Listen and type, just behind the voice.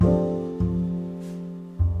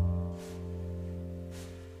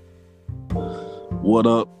What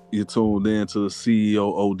up? You tuned in to the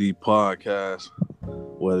CEO OD podcast,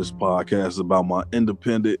 where this podcast is about my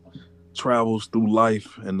independent travels through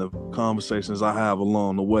life and the conversations I have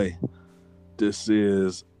along the way. This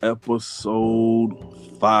is episode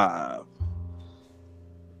 5,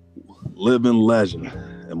 Living Legend.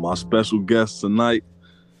 And my special guest tonight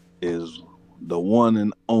is the one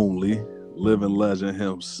and only living legend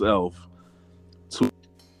himself,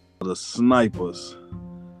 the Snypaz.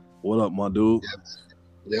 What up, my dude?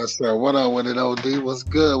 Yes, sir. What up with it, OD? What's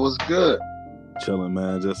good? What's good? Chilling,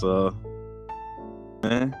 man. Just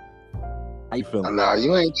man. How you feeling? Nah,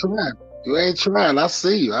 you ain't trying. You ain't trying. I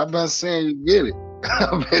see you. I've been saying you get it.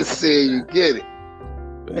 I've been saying you get it.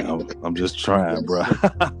 Man, I'm just trying, bro.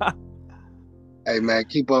 Hey man,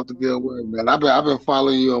 keep up the good work, man. I've been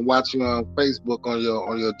following you and watching you on Facebook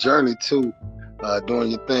on your journey too,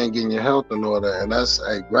 doing your thing, getting your health in order, and that's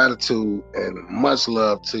a gratitude and much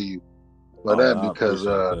love to you for that, because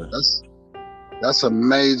that's a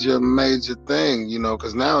major thing, you know.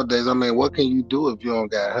 Because nowadays, I mean, what can you do if you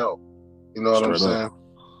don't got help? You know what I'm saying?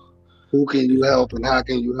 Who can you help and how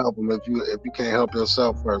can you help them if you can't help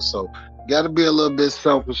yourself first? So you got to be a little bit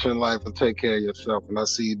selfish in life and take care of yourself. And I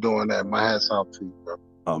see you doing that. My hat's off to you, bro.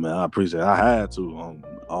 Oh man, I appreciate it. I had to.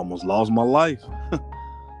 Almost lost my life.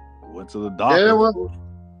 Went to the doctor. Yeah,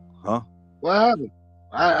 what happened?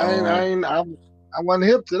 I wasn't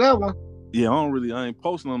hip to that one. Yeah, I ain't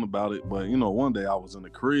posting on about it, but you know, one day I was in the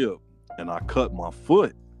crib and I cut my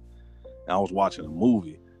foot. And I was watching a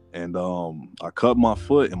movie. And I cut my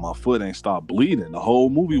foot, and my foot ain't stopped bleeding. The whole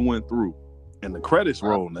movie went through, and the credits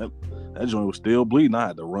rolled. And that joint was still bleeding. I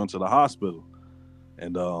had to run to the hospital,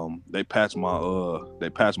 and they patched my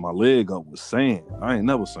leg up with sand. I ain't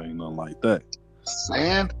never seen nothing like that.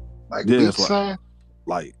 Sand, like beach sand.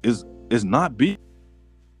 Like it's not beach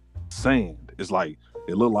sand. It's like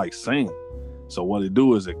it looked like sand. So what it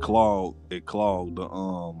do is it clogged the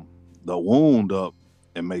wound up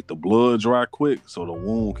and make the blood dry quick so the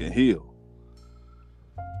wound can heal.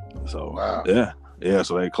 So yeah.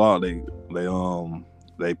 So they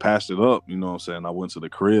patched it up, you know what I'm saying? I went to the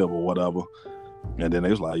crib or whatever, and then they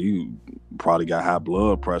was like, you probably got high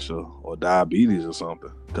blood pressure or diabetes or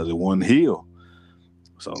something, because it wouldn't heal.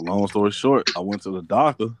 So long story short, I went to the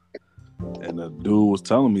doctor, and the dude was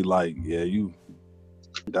telling me like, yeah, you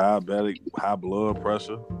diabetic, high blood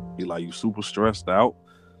pressure. He like, you super stressed out.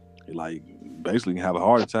 He like, basically can have a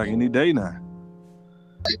heart attack any day now.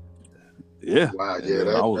 Yeah. Wow, yeah,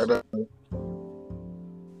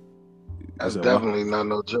 that's definitely not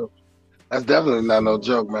no joke. That's definitely not no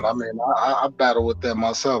joke, man. I mean, I battle with that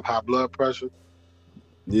myself, high blood pressure.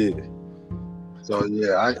 Yeah. So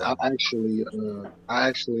yeah, I actually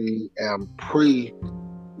am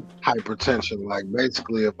pre-hypertension. Like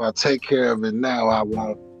basically, if I take care of it now, I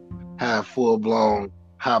won't have full blown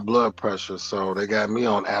high blood pressure. So they got me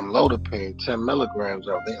on amlodipine, 10 milligrams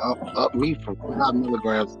of. They up me from 5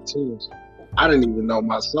 milligrams to 10. I didn't even know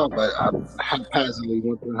myself. I haphazardly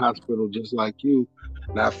went to the hospital just like you,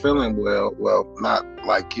 not feeling well. Well, not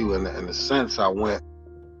like you in the sense I went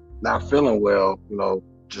not feeling well, you know,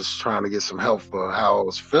 just trying to get some help for how I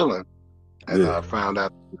was feeling. And I found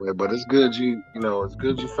out, but it's good you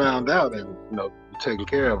found out, and you know, you're taking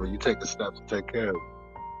care of it. You take the steps to take care of it.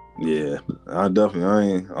 Yeah, I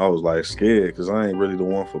was like scared because I ain't really the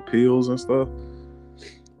one for pills and stuff.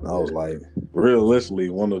 And I was like, realistically,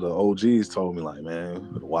 one of the OGs told me like,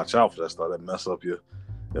 man, watch out for that stuff. That mess up your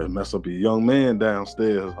young man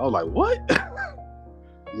downstairs. I was like, what?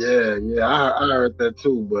 Yeah, I heard that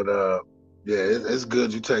too. But yeah, it's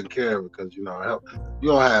good you take care of it, because you know, help. You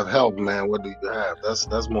don't have help, man. What do you have?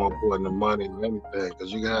 That's more important than money and anything.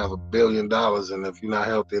 Because you can have $1 billion, and if you're not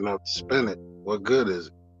healthy enough to spend it, what good is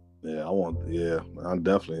it? Yeah, I'm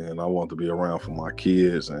definitely, and I want to be around for my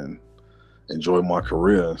kids and enjoy my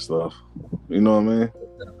career and stuff. You know what I mean?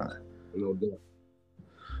 No doubt.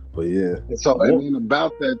 But yeah. And so, and then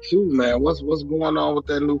about that too, man. What's going on with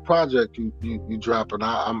that new project you dropping?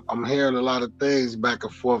 I'm hearing a lot of things back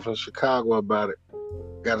and forth in Chicago about it.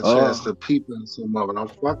 Got a chance to peep in some of it. I'm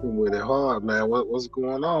fucking with it hard, man. What's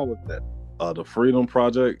going on with that? The Freedom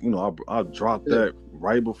Project, you know, I dropped that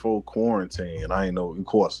right before quarantine, and I didn't know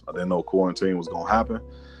quarantine was gonna happen.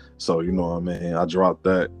 So you know what I mean, I dropped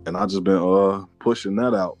that, and I just been pushing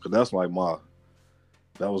that out, because that's like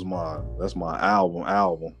that's my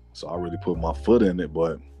album. So I really put my foot in it,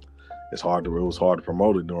 but it was hard to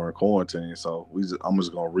promote it during quarantine. So I'm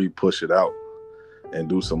just gonna re-push it out and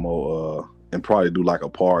do some more and probably do like a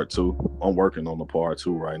part 2. I'm working on the part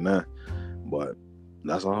 2 right now, but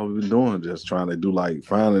that's all we've been doing, just trying to do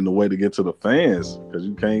finding a way to get to the fans, because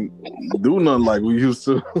you can't do nothing like we used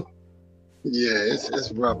to. Yeah,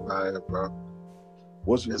 it's rough out here, bro.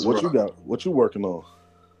 It's What you rough. got? What you working on?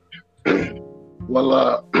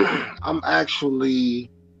 Well, I'm actually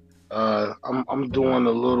I'm doing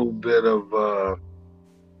a little bit of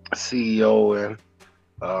CEO and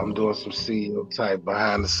I'm doing some CEO type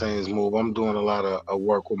behind the scenes move. I'm doing a lot of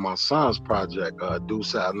work with my son's project,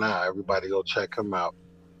 Deuce Out Now. Everybody go check him out.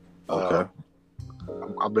 Uh, Okay.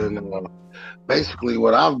 I've been basically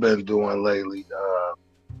what I've been doing lately.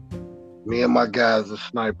 Me and my guys, the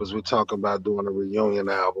Snypaz, we're talking about doing a reunion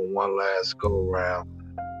album, one last go around.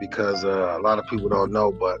 Because a lot of people don't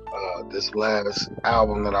know, but this last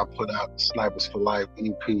album that I put out, Snipers for Life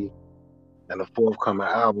EP, and the forthcoming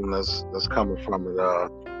album that's coming from it,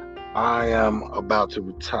 I am about to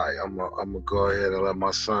retire. I'm gonna go ahead and let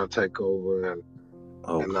my son take over and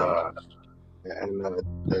Okay. uh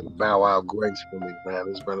and bow out gracefully, man.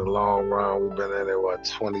 It's been a long run. We've been in it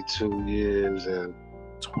 22 years, and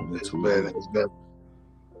it's 22 been years. it's been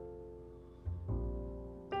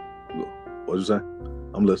What you say?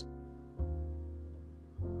 I'm listening.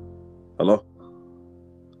 Hello?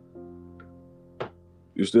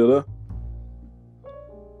 You still there?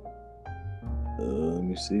 Let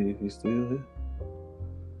me see if he's still here.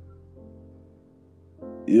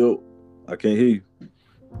 Yo, I can't hear you.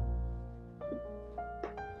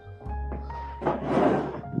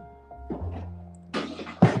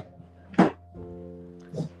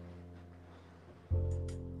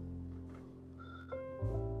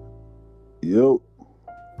 Yo.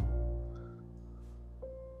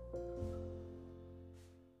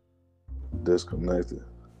 Disconnected.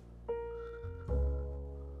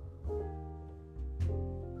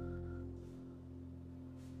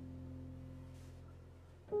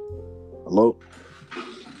 Hello?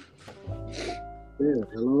 yeah.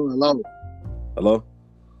 Hello. Hello?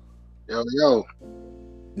 Yo.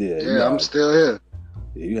 Yeah, Yeah, I'm still here.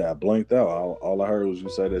 you had blanked out. All I heard was you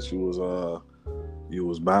say that you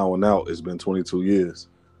was bowing out. It's been 22 years.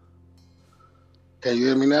 Can you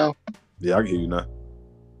hear me now? Yeah, I can hear you now.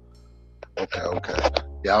 Okay.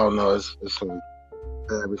 Yeah, I don't know. It's some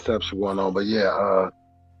bad reception going on, but yeah,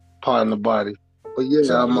 pardon the body. But It's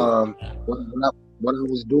yeah, all I'm good. what I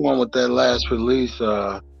was doing with that last release,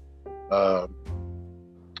 uh,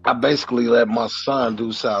 I basically let my son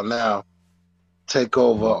do Out Now take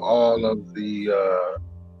over all of the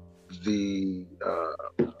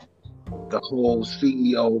the whole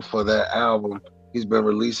CEO for that album. He's been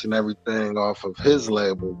releasing everything off of his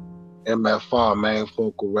label, MFR, Main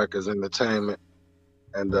Focal Records Entertainment,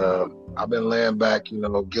 and I've been laying back,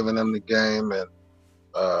 giving him the game and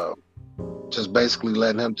uh, just basically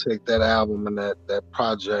letting him take that album and that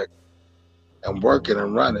project and work it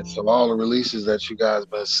and run it. So all the releases that you guys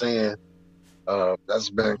been seeing, that's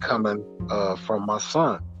been coming from my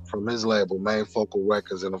son, from his label, Main Focal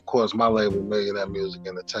Records, and of course my label, Millionaire Music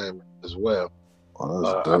Entertainment, as well. Oh,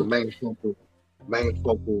 that's dope. Main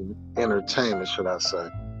Focal Entertainment, should I say?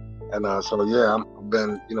 And so yeah, I've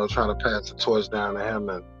been trying to pass the torch down to him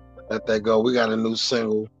and let that go. We got a new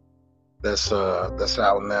single that's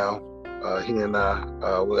out now. He and I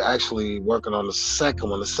we're actually working on the second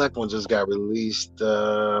one. The second one just got released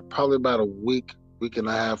probably about a week and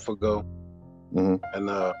a half ago. Mm-hmm.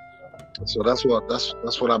 And so that's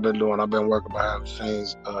what I've been doing. I've been working behind the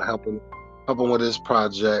scenes, helping with his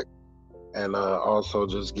project, and also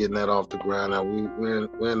just getting that off the ground. Now we're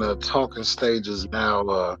in the talking stages now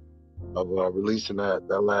of releasing that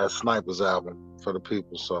last Snypaz album for the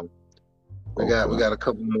people. So we Okay. got a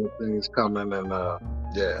couple more things coming, and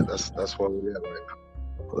yeah, that's what we got right now.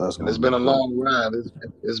 Well, that's And it's gonna be been a great. long ride.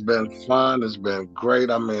 It's been fun. It's been great.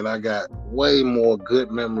 I mean, I got way more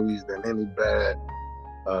good memories than any bad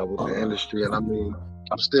with the industry, and I mean,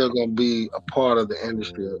 I'm still gonna be a part of the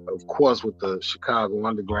industry, of course, with the Chicago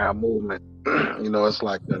underground movement.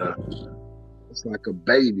 It's like a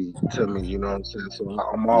baby to me. You know what I'm saying? So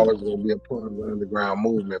I'm Yeah. always gonna be a part of the underground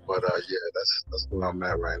movement. But yeah, that's where I'm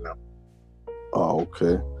at right now. Oh,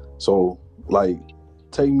 okay. So, like,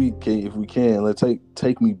 if we can, let's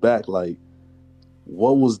take me back. Like,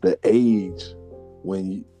 what was the age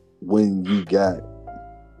when you got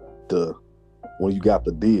the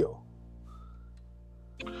deal?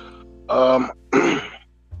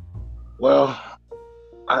 Well,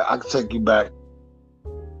 I can take you back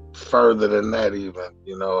further than that even.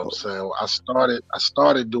 You know what I'm saying? I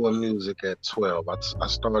started doing music at 12. I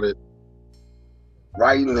started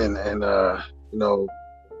writing and you know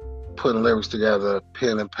putting lyrics together,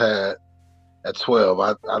 pen and pad at 12.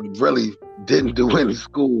 I really didn't do any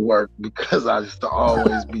schoolwork because I used to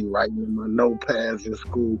always be writing in my notepads in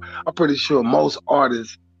school. I'm pretty sure most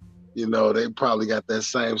artists, they probably got that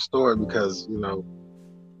same story because,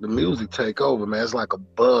 the music take over, man. It's like a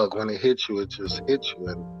bug. When it hits you, it just hits you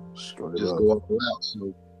and Straight just up. go all out.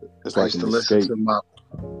 So It's I like used an to listen escape. to my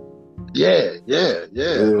yeah, no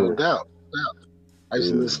Yeah, doubt. I used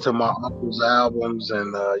to yeah. listen to my uncle's albums,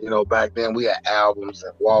 and back then we had albums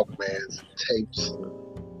and Walkmans and tapes and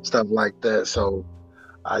stuff like that. So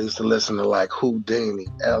I used to listen to like Houdini,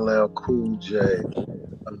 LL Cool J,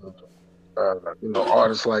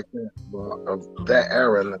 artists like that of that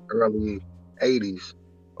era in the early '80s.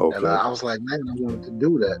 And Okay. I was like, man, I wanted to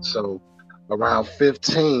do that. So around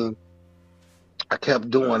 15, I kept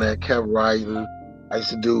doing that, kept writing. I used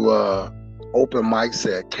to do open mics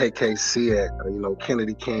at KKC at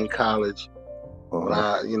Kennedy King College when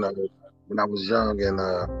Uh-huh. I was young,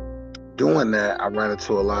 and doing that I ran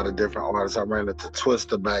into a lot of different artists. I ran into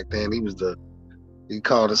Twister back then. He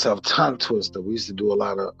called himself Tongue Twister. We used to do a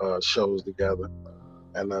lot of shows together,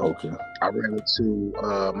 and Okay. I ran into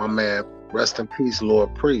my man, rest in peace,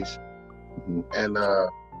 Lord Priest, Mhm. and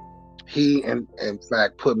he in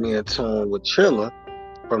fact put me in tune with Chilla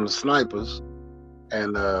from the Snypaz,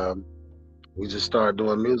 and we just started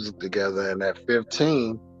doing music together. And at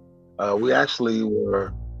 15, we actually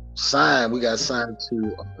were signed. We got signed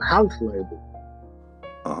to a house label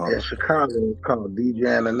Uh-huh. in Chicago. It's called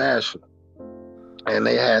DJ International, and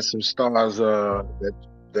they had some stars that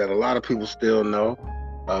a lot of people still know.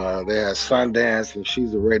 They had Sundance, and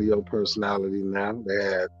she's a radio personality now. They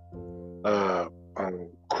had uh,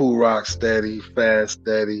 Cool Rock Steady, Fast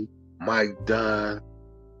Steady, Mike Dunn.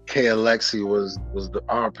 K Alexi was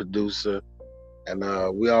our producer, and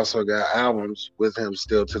we also got albums with him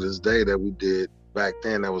still to this day that we did back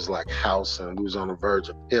then. That was like house, and we was on the verge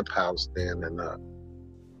of hip house then, and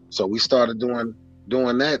so we started doing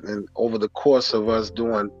that. And over the course of us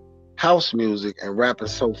doing house music and rapping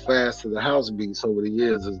so fast to the house beats over the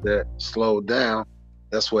years, as that slowed down,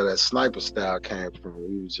 that's where that sniper style came from.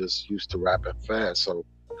 We was just used to rapping fast. So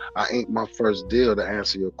I inked my first deal, to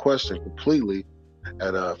answer your question completely,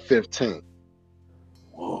 at 15.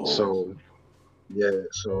 Whoa. So yeah,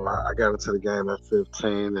 so I got into the game at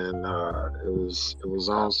 15, and it was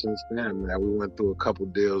on since then, man. We went through a couple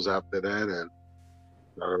deals after that, and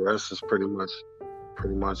the rest is pretty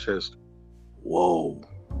much history. Whoa.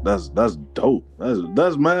 That's dope.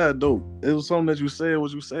 That's mad dope. It was something that you said,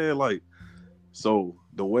 what you said, like, so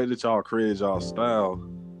the way that y'all created y'all style,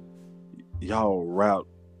 y'all rap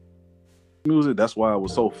music, that's why it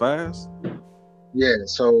was so fast. Yeah,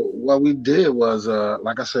 so what we did was,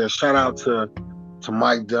 like I said, shout out to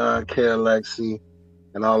Mike Dunn, K Alexi,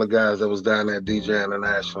 and all the guys that was down there at DJ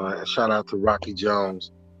International, and shout out to Rocky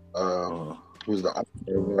Jones, uh, Uh, who was the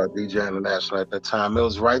owner of DJ International at that time. It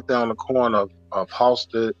was right down the corner of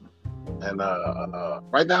Halsted, and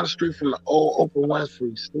right down the street from the old Oprah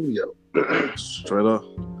Winfrey studio. straight up.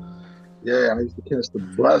 Yeah, I used to catch the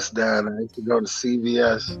bus down there. I used to go to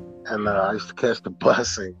CVS, and I used to catch the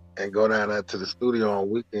bus and go down there to the studio on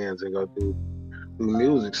weekends and go do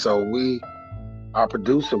music. So our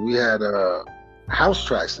producer, we had house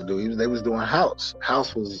tracks to do. They was doing house.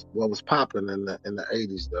 House was what was popping in the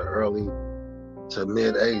 '80s, the early to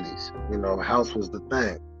mid '80s. House was the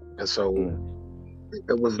thing, and so Mm.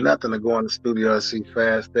 it was nothing to go in the studio and see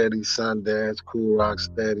Fast Steady, Sundance, Cool Rock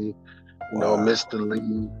Steady, Wow. Mr.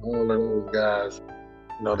 Lee, all of those guys.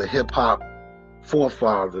 The hip hop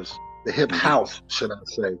forefathers, the hip Mhm. house, should I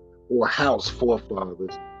say, or house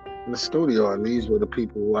forefathers in the studio. And these were the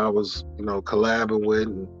people who I was, collabing with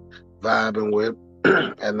and vibing with.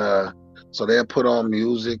 And so they put on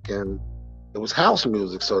music, and it was house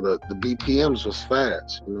music. So the BPMs was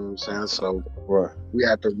fast, you know what I'm saying? So Right. we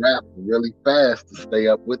had to rap really fast to stay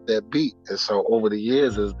up with that beat. And so over the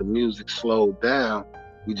years, as the music slowed down,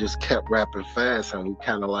 we just kept rapping fast, and we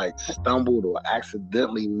kind of like stumbled or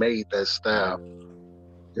accidentally made that style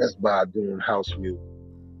just by doing house music.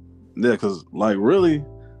 Yeah, cause like really,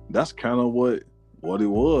 that's kind of what it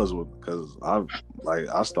was. Cause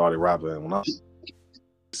I started rapping when I was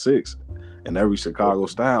 6, and every Chicago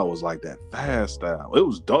style was like that fast style. It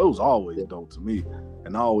was dope. It was always Yeah, dope to me,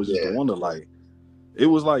 and I always used to yeah, wonder, like, it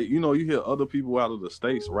was like, you hear other people out of the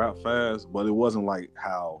states rap fast, but it wasn't like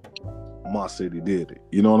how my city did it.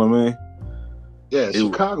 You know what I mean? yeah. It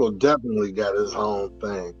Chicago definitely got its own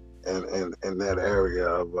thing in that area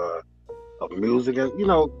of music, and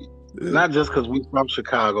yeah, not just because we from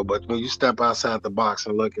Chicago, but when you step outside the box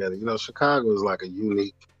and look at it, Chicago is like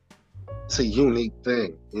it's a unique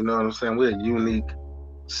thing. You know what I'm saying? We're a unique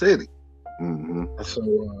city, mm-hmm. and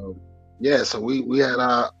so yeah, so we had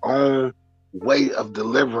our own way of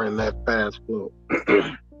delivering that fast flow,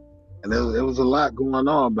 and there was a lot going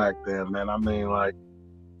on back then, man. I mean, like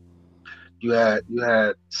you had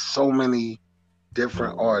so many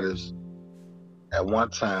different artists at one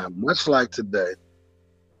time, much like today.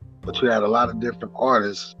 But you had a lot of different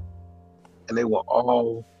artists, and they were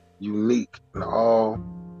all unique and all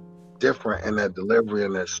different in their delivery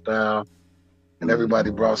and their style. And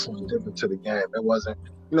everybody brought something different to the game. It wasn't,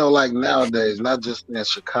 like nowadays, not just in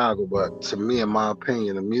Chicago, but to me, in my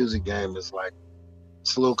opinion, the music game is like,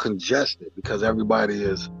 it's a little congested because everybody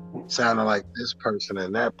is sounding like this person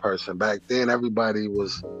and that person. Back then, everybody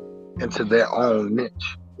was into their own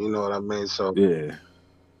niche. You know what I mean? So Yeah.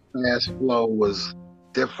 fast flow was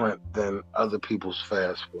different than other people's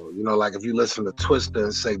fast flow. Like if you listen to Twista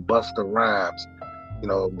and say Busta Rhymes,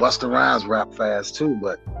 Busta Rhymes rap fast too,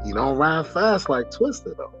 but you don't rhyme fast like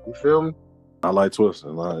Twista though. You feel me? I like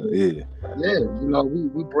Twista. Yeah. Yeah,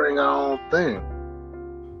 we bring our own thing.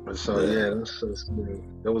 And so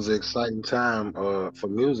it was an exciting time for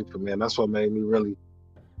music for me, and that's what made me really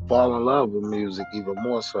fall in love with music even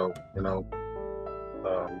more so.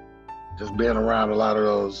 Just being around a lot of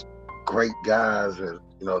those great guys and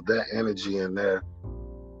their energy and their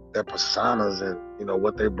personas and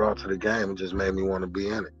what they brought to the game just made me want to be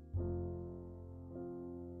in it.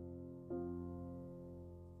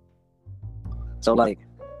 So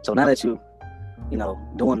now that you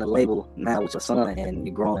doing the label now with your son and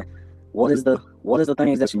you're growing, what is the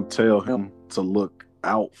things that you tell him to look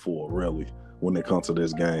out for really when it comes to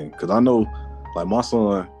this game? Because I know, like my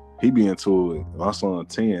son, he be into it. My son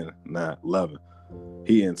 10, not 11.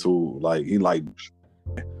 He into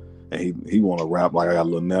and he want to rap. Like I got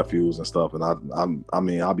little nephews and stuff, and I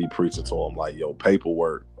mean I be preaching to him like, yo,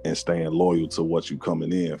 paperwork and staying loyal to what you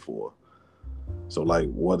coming in for. So like,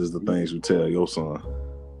 what is the things you tell your son?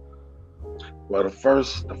 Well, the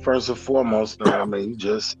first and foremost thing, I mean,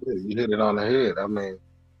 you hit it on the head. I mean,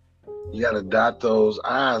 you got to dot those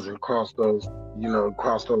I's and cross those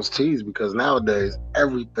T's, because nowadays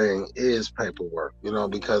everything is paperwork.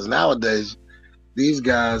 Because nowadays these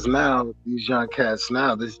guys now, these young cats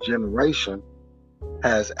now, this generation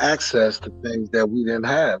has access to things that we didn't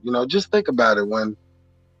have. Just think about it. We're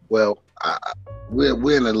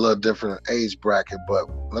in a little different age bracket, but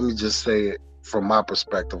let me just say it from my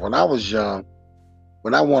perspective. When I was young,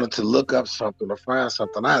 when I wanted to look up something or find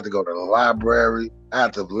something, I had to go to the library. I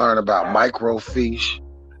had to learn about microfiche.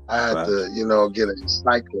 I had to, get an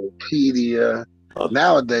encyclopedia.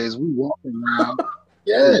 Nowadays, we walk around.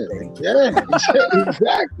 Yeah,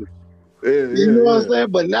 exactly. You know what I'm saying?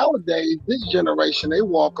 But nowadays, this generation, they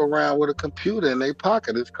walk around with a computer in their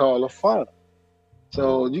pocket. It's called a phone.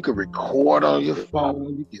 So you can record on your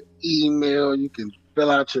phone, you can email, you can fill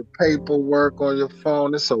out your paperwork on your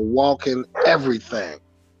phone. It's a walking everything.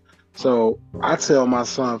 So I tell my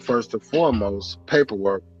son, first and foremost,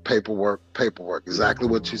 paperwork. Exactly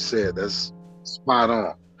what you said. That's spot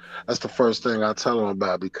on. That's the first thing I tell him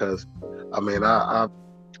about, because I mean, I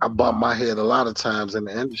bump my head a lot of times in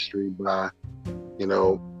the industry by,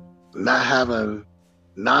 not having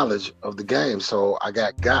knowledge of the game. So I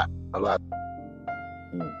got a lot.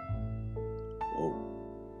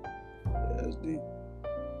 That's deep.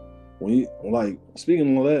 When you like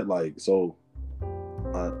speaking of that, like so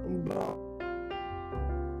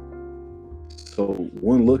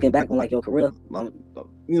when looking back on like your career, I'm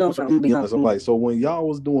like, so when y'all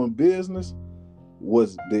was doing business,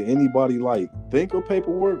 did anybody like think of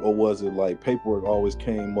paperwork, or was it like paperwork always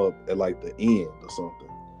came up at like the end or something?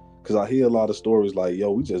 Because I hear a lot of stories like,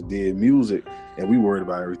 yo, we just did music and we worried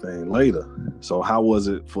about everything later. So how was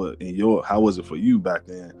it for you back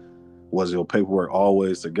then? Was your paperwork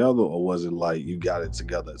always together, or was it like you got it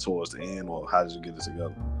together towards the end, or how did you get it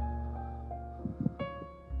together?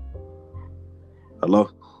 Hello?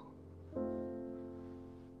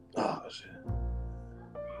 Oh shit.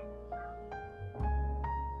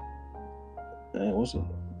 Man, what's up?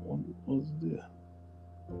 What's the deal?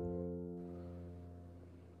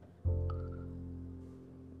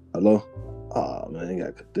 Hello? Oh man, you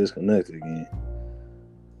got disconnected again.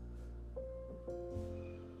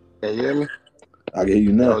 Can you hear me? I can hear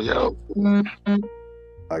you now. Yo.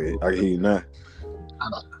 I can hear you now.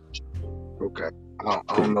 Okay. I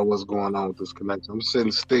don't know what's going on with this connection. I'm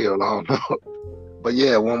sitting still. I don't know. But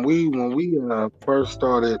yeah, when we first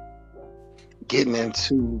started getting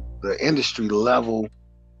into the industry level,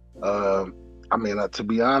 to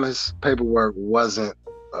be honest, paperwork wasn't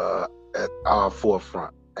at our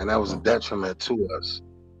forefront, and that was a detriment to us.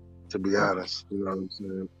 To be honest, you know what I'm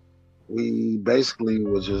saying? We basically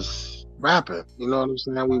were just rapping. You know what I'm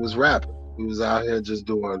saying? We was rapping. We was out here just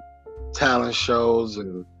doing talent shows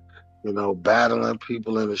and battling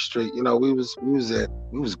people in the street. We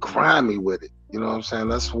was grimy with it. You know what I'm saying?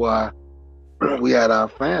 That's why we had our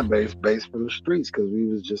fan base based from the streets because we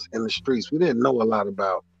was just in the streets. We didn't know a lot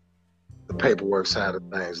about the paperwork side of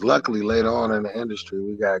things. Luckily, later on in the industry,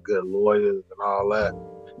 we got good lawyers and all that.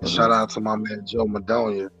 And shout out to my man Joe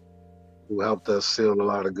Madonia, who helped us seal a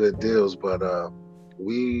lot of good deals. But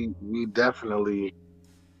we definitely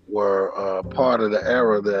were part of the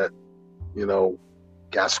era that, you know,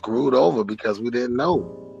 got screwed over because we didn't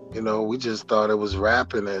know. You know, we just thought it was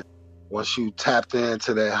rapping, and once you tapped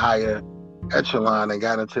into that higher echelon and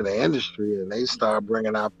got into the industry and they started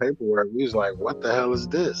bringing out paperwork, we was like, what the hell is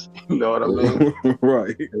this? You know what I mean?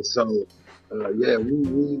 Right. And so, yeah,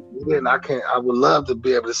 we didn't, I would love to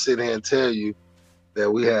be able to sit here and tell you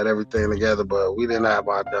that we had everything together, but we didn't have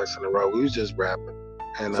our ducks in a row. We was just rapping.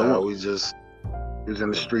 And we was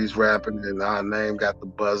in the streets rapping, and our name got the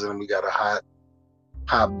buzzing. We got a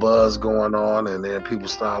hot buzz going on, and then people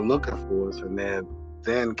started looking for us, and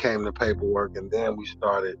then came the paperwork, and then we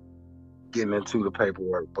started getting into the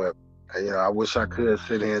paperwork. But you know, I wish I could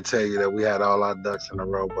sit here and tell you that we had all our ducks in a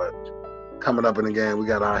row, but coming up in the game, we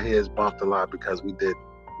got our heads bumped a lot because we didn't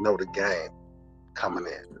know the game coming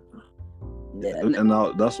in. Yeah. And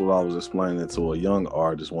that's what I was explaining to a young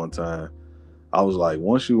artist one time. I was like,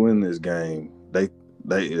 once you in this game, they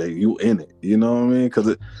you in it. You know what I mean?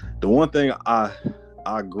 Because the one thing I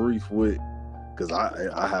grief with, because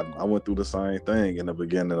I went through the same thing in the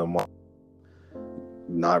beginning of my,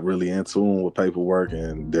 not really in tune with paperwork,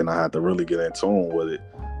 and then I had to really get in tune with it.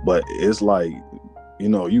 But it's like, you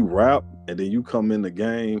know, you rap and then you come in the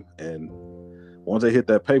game, and once they hit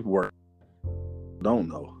that paperwork, don't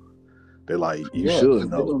know. They're like, you should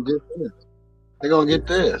know. They're gonna get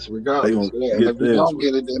this regardless. And if you don't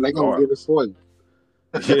get it, then they're gonna get it for you.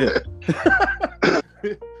 Yeah.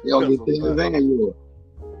 You don't get this, they ain't yours.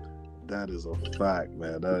 That is a fact,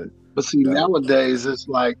 man. But see, nowadays it's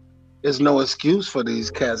like there's no excuse for these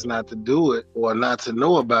cats not to do it or not to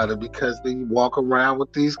know about it because they walk around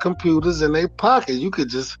with these computers in their pocket. You can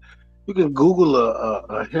Google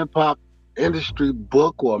a hip hop industry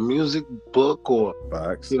book or a music book, or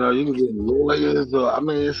facts. You know, you can get lawyers, or I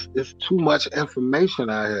mean, it's too much information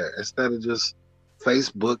out here. Instead of just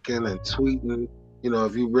Facebooking and tweeting, you know,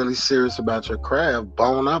 if you're really serious about your craft,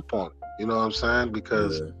 bone up on it. You know what I'm saying?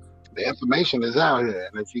 Because the information is out here,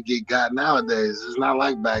 and if you get got nowadays, it's not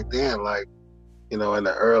like back then, like, you know, in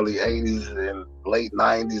the early 80s and late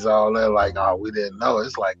 90s, all that, like, oh, we didn't know.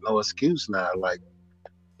 It's like no excuse now. Like,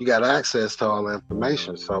 you got access to all the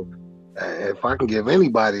information. So if I can give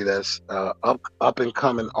anybody that's up and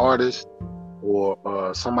coming artist,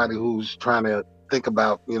 or somebody who's trying to think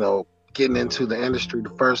about, you know, getting into the industry,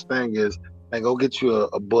 the first thing is, hey, go get you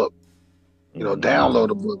a book. You know, download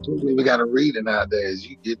a book. You don't even got to read it nowadays.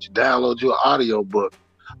 You download your audio book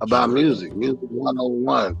about music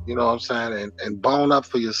 101. You know what I'm saying? And bone up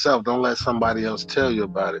for yourself. Don't let somebody else tell you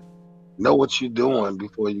about it. Know what you're doing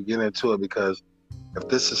before you get into it, because if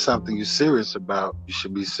this is something you're serious about, you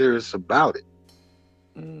should be serious about it.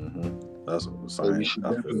 That's what I'm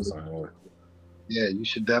saying. Yeah, you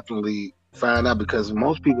should definitely find out, because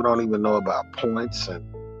most people don't even know about points and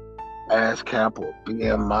ASCAP or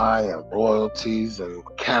BMI and royalties and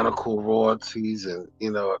mechanical royalties, and,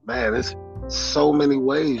 you know, man, there's so many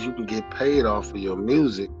ways you can get paid off of your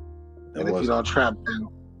music, and if you don't trap down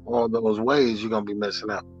all those ways, you're gonna be messing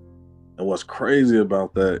up. And what's crazy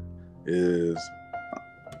about that is,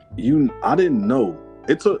 I didn't know.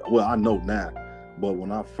 I know now, but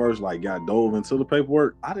when I first got dove into the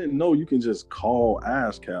paperwork, I didn't know you can just call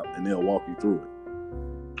ASCAP and they'll walk you through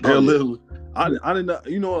it. They'll literally. I didn't know.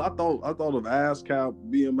 You know, I thought of ASCAP,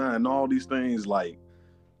 BMI, and all these things like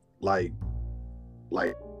you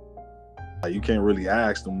can't really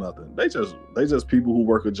ask them nothing. They just people who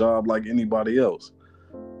work a job like anybody else.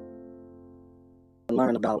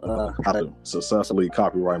 Learn about how to successfully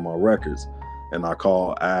copyright my records, and I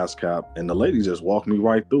called ASCAP, and the lady just walked me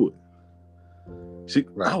right through it.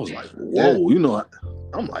 I was like, whoa, you know,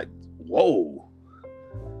 I'm like, whoa.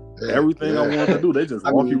 Everything I wanted to do, they just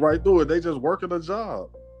walk you right through it. They just working a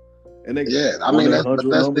job, and they I mean, that's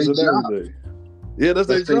their job. Yeah, that's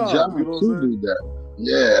their job. You know to do that.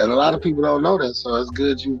 Yeah, and a lot of people don't know that, so it's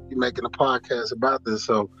good you're making a podcast about this.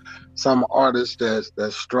 So some artists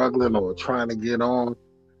that's struggling or trying to get on,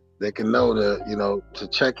 they can know to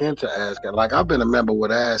check into ASCAP. Like, I've been a member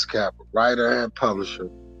with ASCAP, writer and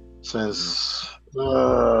publisher, since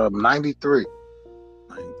 93. 93.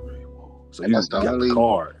 So and you got the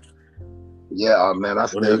card. Yeah, man, I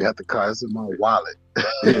still got the card. It's in my wallet.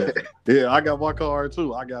 Yeah, I got my card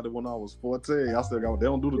too. I got it when I was 14. I still got. They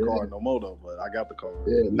don't do the card no more though, but I got the card.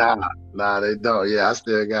 Yeah, nah, they don't. Yeah, I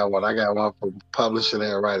still got one. I got one for publishing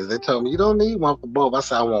and writers. They told me you don't need one for both. I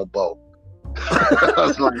said I want both. I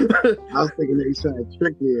was thinking they trying to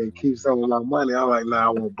trick me and keep some of my money. I'm like, nah, I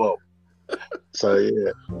want both. So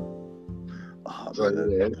yeah. So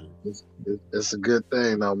yeah, it's a good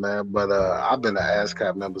thing though, man. But I've been an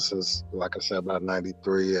ASCAP member since, like I said, about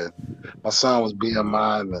 '93, and my son was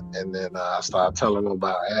BMI, and then I started telling him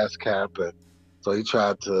about ASCAP, and so he's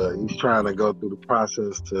trying to go through the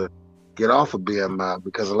process to get off of BMI,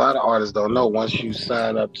 because a lot of artists don't know, once you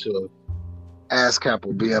sign up to ASCAP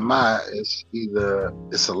or BMI,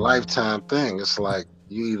 it's a lifetime thing. It's like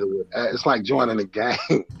it's like joining a gang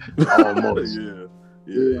almost.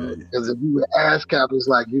 Yeah. Because if you with ASCAP, it's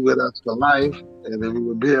like you with us for life, and if you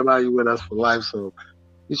with BMI, you with us for life. So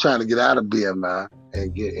he's trying to get out of BMI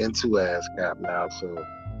and get into ASCAP now. So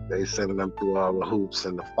they sending them through all the hoops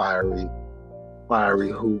and the fiery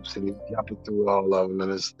hoops, and he's jumping through all of them,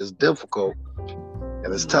 and it's difficult.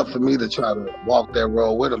 And it's tough for me to try to walk that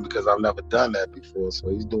road with him, because I've never done that before. So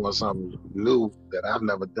he's doing something new that I've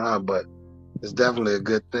never done, but it's definitely a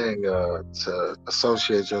good thing to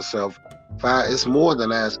associate yourself. It's more than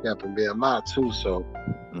ASCAP and BMI too. So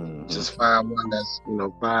just find one that's,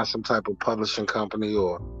 find some type of publishing company,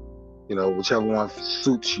 or, whichever one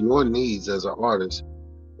suits your needs as an artist.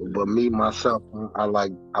 But me, myself, I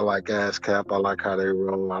like ASCAP. I like how they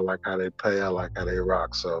roll. I like how they pay. I like how they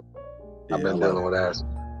rock. So I've been dealing with ASCAP.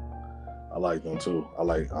 I like them too. I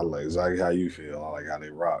like exactly how you feel. I like how they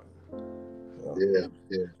rock. Yeah.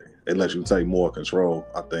 It lets you take more control.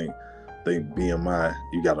 I think BMI,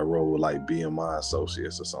 you got to roll with like BMI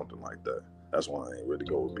associates or something like that. That's why I ain't really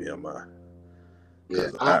go with BMI. Yeah,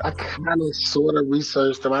 I kind of sort of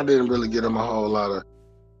researched them. I didn't really get them a whole lot of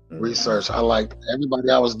research. I like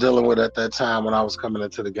everybody I was dealing with at that time when I was coming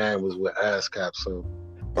into the game was with ASCAP, so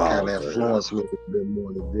it kind of influenced me a bit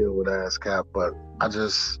more to deal with ASCAP. But I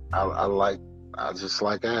just like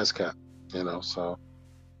ASCAP, So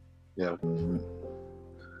yeah.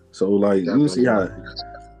 So like, you see how?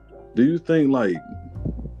 Do you think like,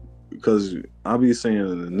 because I be seeing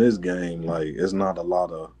in this game, like, it's not a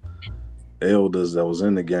lot of elders that was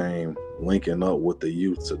in the game linking up with the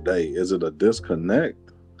youth today. Is it a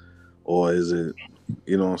disconnect, or is it,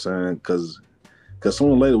 you know what I'm saying? Because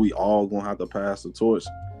sooner or later we all gonna have to pass the torch,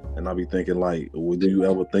 and I be thinking like, do you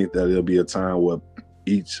ever think that there'll be a time where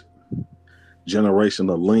each generation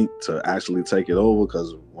will link to actually take it over?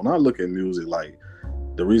 Because when I look at music, like,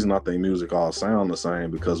 the reason I think music all sound the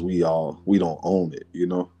same because we don't own it,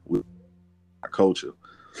 we our culture.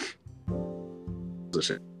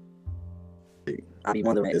 I be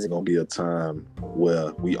wondering, is it gonna be a time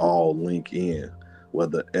where we all link in, where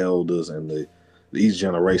the elders and each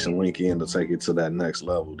generation link in to take it to that next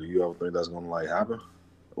level? Do you ever think that's gonna like happen,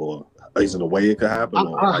 or is it a way it could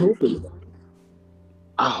happen?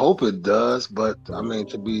 I hope it does, but I mean,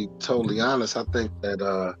 to be totally honest, I think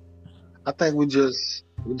that we just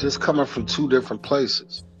coming from two different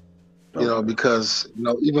places, because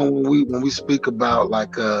even when we speak about,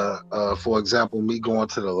 like, for example, me going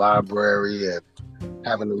to the library and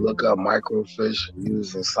having to look up microfiche and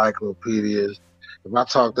use encyclopedias. If I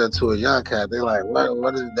talk that to a young cat, they're like,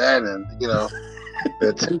 what is that? And the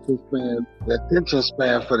attention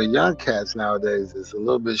span for the young cats nowadays is a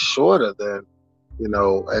little bit shorter than,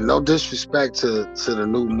 and no disrespect to the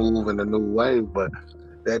new move and the new wave, but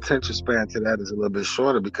the attention span to that is a little bit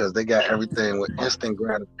shorter because they got everything with instant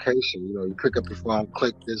gratification. You pick up your phone,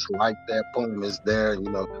 click this, like that, boom, it's there.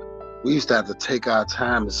 We used to have to take our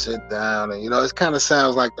time and sit down, and it kind of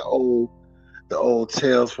sounds like the old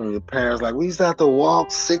tales from your parents. Like, we used to have to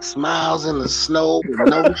walk 6 miles in the snow with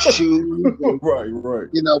no shoes. Right.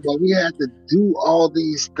 But we had to do all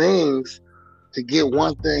these things to get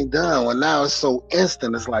one thing done. Well, now it's so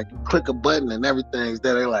instant. It's like you click a button and everything's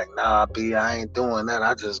there. They're like, nah, B, I ain't doing that.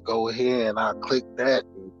 I just go here and I click that.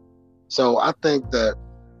 And so I think that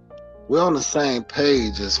we're on the same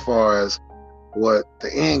page as far as what the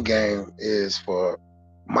end game is for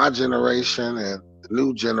my generation and the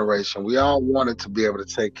new generation. We all wanted to be able to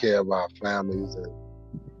take care of our families and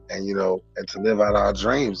to live out our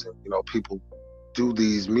dreams. And people do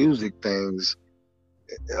these music things.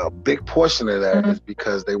 A big portion of that is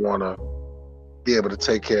because they want to be able to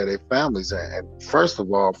take care of their families. And first and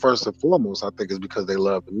foremost, I think it's because they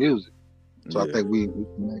love the music. So I think we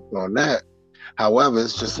connect on that. However,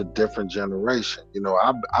 it's just a different generation.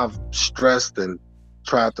 I've stressed and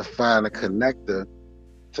tried to find a connector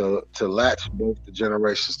to latch both the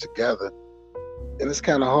generations together. And it's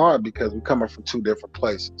kind of hard because we're coming from two different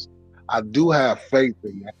places. I do have faith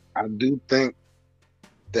in that. I do think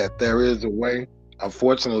that there is a way.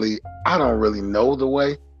 Unfortunately, I don't really know the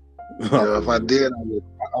way. If I did,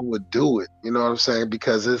 I would do it. You know what I'm saying?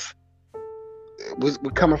 Because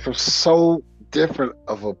we're coming from so different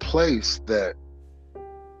of a place that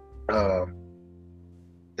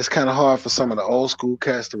it's kind of hard for some of the old school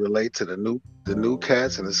cats to relate to the new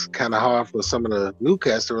cats, and it's kind of hard for some of the new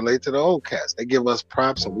cats to relate to the old cats. They give us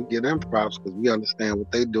props, and we give them props because we understand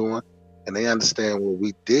what they're doing, and they understand what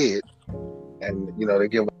we did, and they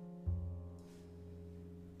give.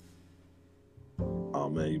 Oh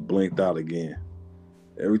man, you blinked out again.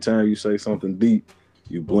 Every time you say something deep,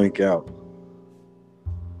 you blink out.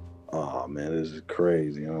 Oh man, this is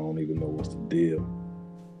crazy. I don't even know what's the deal.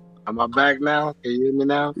 Am I back now? Can you hear me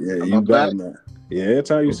now? Yeah, Am you I back now. Yeah, every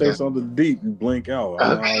time you say Okay. something deep, you blink out.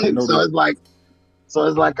 Okay, so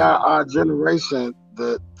it's like our generation,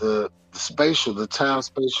 the spatial, the time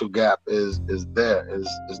spatial gap is there,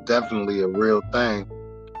 is definitely a real thing,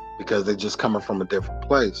 because they're just coming from a different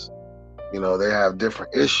place. They have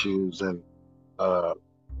different issues and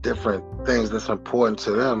different things that's important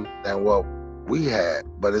to them than what we had,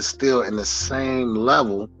 but it's still in the same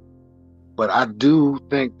level. But I do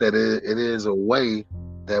think that it is a way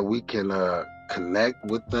that we can connect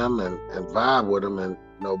with them and vibe with them, and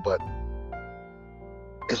but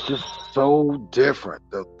it's just so different.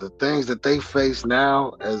 The things that they face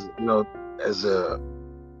now, as as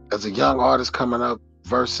a young artist coming up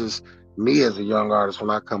versus me as a young artist when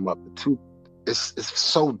I come up, it's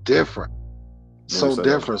so different, so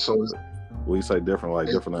different. So when you say different, like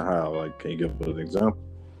different than how? Like, can you give an example?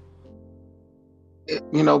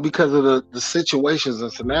 Because of the situations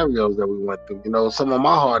and scenarios that we went through. Some of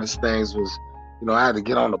my hardest things was, I had to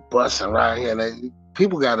get on the bus and ride here, and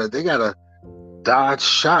people gotta dodge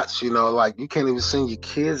shots. Like, you can't even send your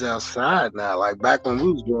kids outside now. Like, back when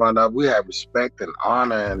we was growing up, we had respect and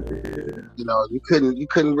honor, and you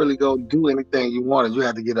couldn't really go do anything you wanted. You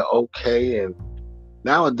had to get an okay. And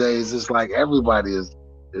nowadays, it's like everybody is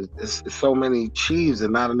so many chiefs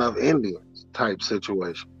and not enough Indians type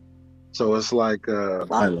situation. So it's like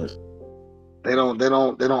Violence. they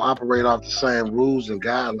don't operate off the same rules and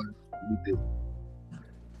guidelines we do.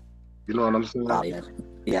 You know what I'm saying?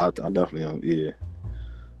 Yeah. I definitely, yeah.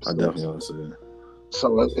 I definitely understand.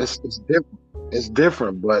 So it's different. It's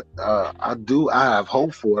different, but I have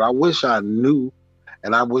hope for it. I wish I knew,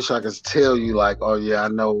 and I wish I could tell you, like, oh yeah, I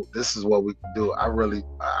know this is what we can do. I really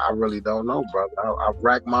don't know, brother. I've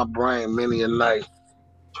racked my brain many a night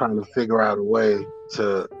trying to figure out a way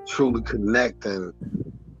to truly connect and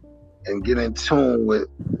get in tune with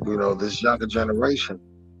this younger generation,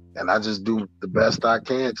 and I just do the best I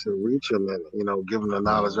can to reach them and give them the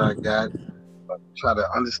knowledge I got, try to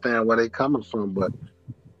understand where they coming from. But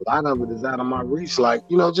a lot of it is out of my reach. Like,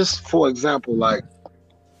 just for example, like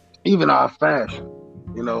even our fashion,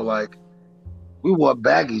 like we wore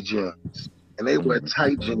baggy jeans and they wear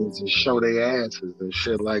tight jeans and show their asses and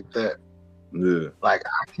shit like that. Yeah. Like,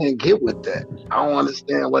 I can't get with that. I don't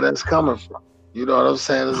understand where that's coming from. You know what I'm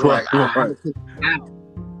saying? It's like,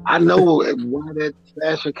 I know why that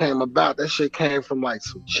fashion came about. That shit came from like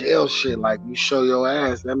some jail shit. Like, you show your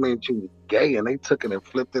ass, that means you was gay, and they took it and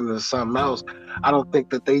flipped it into something else. I don't think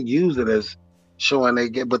that they use it as showing they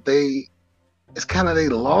gay, but it's kind of, they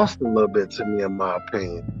lost a little bit to me, in my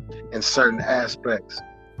opinion, in certain aspects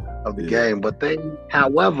of the game. But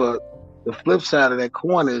however, the flip side of that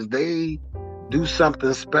coin is they do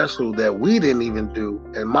something special that we didn't even do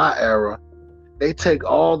in my era. They take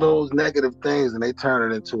all those negative things and they turn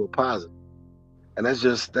it into a positive. And that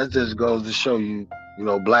just goes to show you,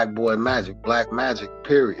 black boy magic, black magic,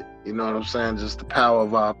 period. You know what I'm saying? Just the power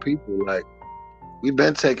of our people. Like, we've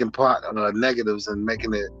been taking part negatives and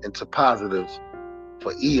making it into positives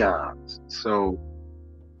for eons. So,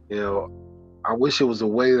 I wish it was a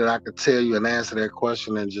way that I could tell you and answer that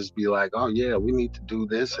question and just be like, oh yeah, we need to do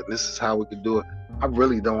this and this is how we could do it. I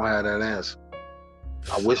really don't have that answer.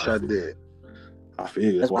 I wish I did. I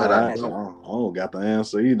feel that's why I don't got the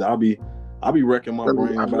answer either. I'll be wrecking my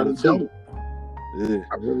brain about it too. Yeah.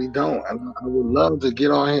 I really don't. I would love to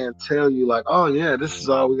get on here and tell you, like, oh yeah, this is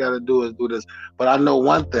all we got to do is do this. But I know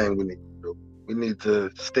one thing we need to do. We need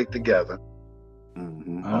to stick together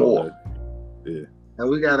more. Yeah. And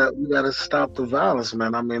we gotta stop the violence,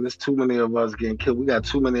 man. I mean, there's too many of us getting killed. We got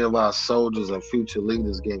too many of our soldiers and future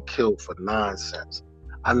leaders getting killed for nonsense.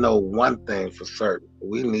 I know one thing for certain.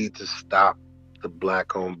 We need to stop the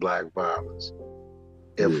black on black violence.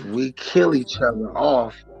 If we kill each other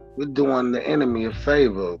off, we're doing the enemy a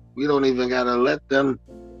favor. We don't even gotta let them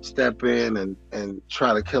step in and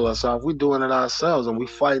try to kill us off. We're doing it ourselves, and we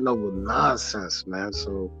fighting over nonsense, man.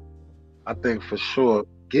 So I think for sure,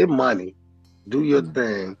 get money. Do your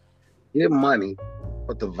thing, get money,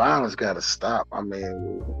 but the violence got to stop. I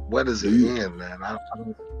mean, where does it end, man? I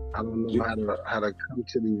don't know how to come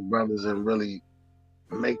to these brothers and really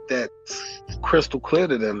make that crystal clear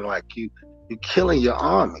to them, like you're killing your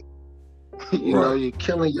army. You know, Right. you're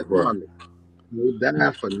killing your Right. army. You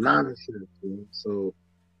die for nonsense. Man. So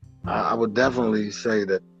I would definitely say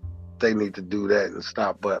that they need to do that and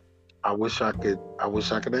stop. But I wish I could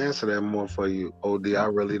answer that more for you, OD. I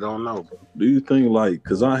really don't know, bro. Do you think like,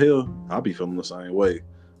 cause I be feeling the same way,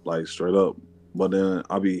 like straight up. But then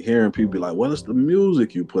I be hearing people be like, "Well, it's the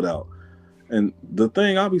music you put out." And the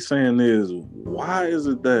thing I be saying is, why is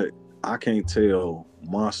it that I can't tell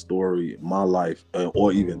my story, my life,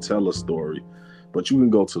 or even tell a story, but you can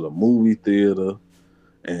go to the movie theater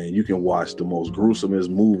and you can watch the most gruesomest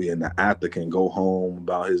movie, and the actor can go home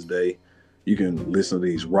about his day. You can listen to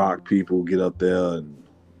these rock people get up there and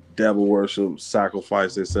devil worship,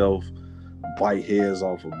 sacrifice themselves, bite heads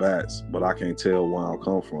off of bats, but I can't tell where I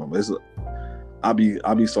come from. I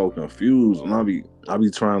be so confused, and I be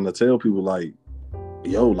trying to tell people like,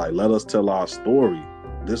 yo, like let us tell our story.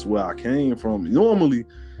 This is where I came from. Normally,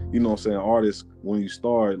 you know what I'm saying, artists, when you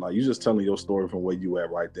start, like you just telling your story from where you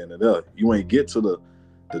at right then and there. You ain't get to the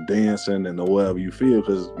dancing and the whatever you feel,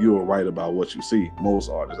 because you will write about what you see. Most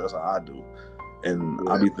artists, that's how I do. And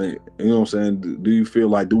I be thinking, you know what I'm saying, do you feel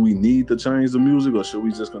like, do we need to change the music, or should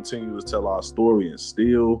we just continue to tell our story and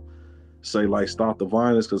still say like stop the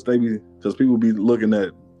violence? Because people be looking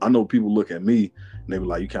at, I know people look at me and they be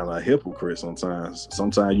like, you kind of a hypocrite sometimes.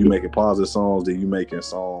 Sometimes you making positive songs, then you making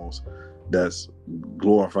songs that's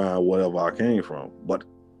glorifying whatever I came from. But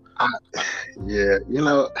Yeah, you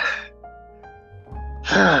know,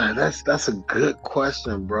 that's a good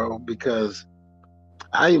question, bro, because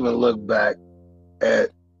I even look back at,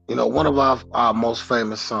 you know, one of our most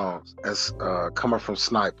famous songs as coming from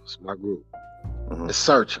Snypaz, my group, is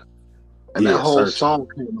Searching. And that whole song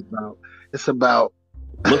came about, it's about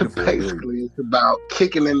basically it's about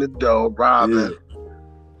kicking in the door, robbing.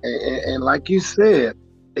 And like you said,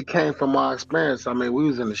 it came from our experience. I mean, we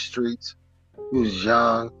was in the streets, we was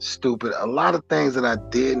young, stupid, a lot of things that I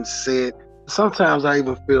did and said. Sometimes I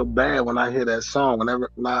even feel bad when I hear that song. Whenever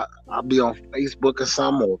I'll be on Facebook or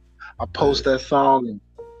something, or I post that song, and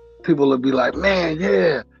people will be like, "Man,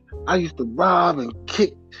 yeah, I used to rob and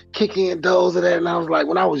kick in doors of that." And I was like,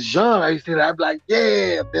 when I was young, I used to. I'd be like,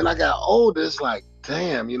 "Yeah." Then I got older. It's like,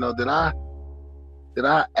 damn, you know, did I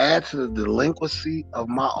add to the delinquency of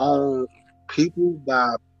my own people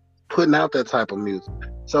by putting out that type of music?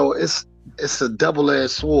 So it's a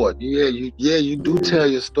double-edged sword. You do tell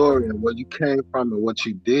your story and where you came from and what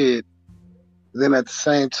you did. Then at the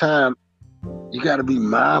same time, you got to be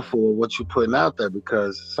mindful of what you're putting out there,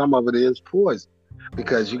 because some of it is poison.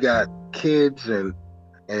 Because you got kids and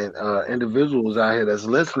individuals out here that's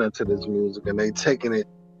listening to this music, and they taking it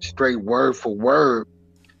straight word for word,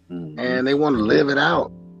 and they want to live it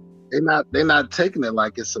out. They're not taking it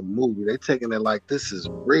like it's a movie. They're taking it like this is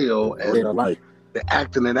real, and they're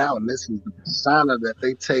acting it out, and this is the persona that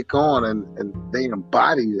they take on, and they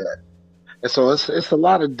embody that. And so it's a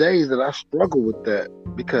lot of days that I struggle with that,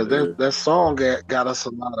 because that song got us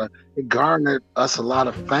it garnered us a lot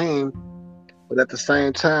of fame. But at the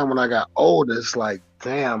same time, when I got older, it's like,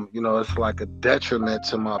 damn, you know, it's like a detriment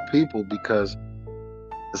to my people, because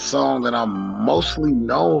the song that I'm mostly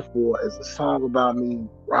known for is a song about me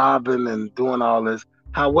robbing and doing all this.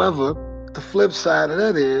 However, the flip side of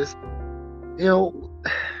that is, you know,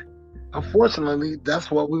 unfortunately, that's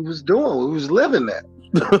what we was doing. We was living that.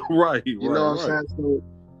 Right. You know what I'm saying? So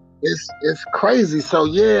it's crazy. So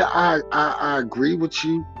yeah, I agree with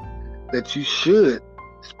you that you should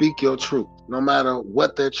speak your truth, no matter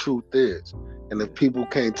what that truth is. And if people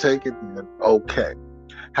can't take it, then okay.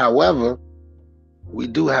 However, we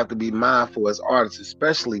do have to be mindful as artists,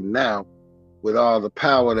 especially now with all the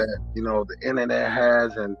power that, you know, the internet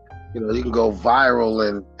has, and you know, you can go viral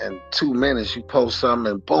in 2 minutes. You post something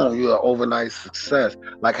and boom, you're an overnight success.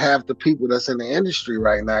 Like half the people that's in the industry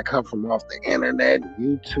right now come from off the internet,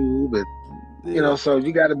 YouTube, and you know, so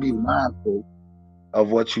you got to be mindful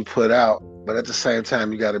of what you put out, but at the same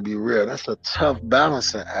time, you got to be real. That's a tough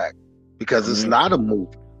balancing act, because it's not a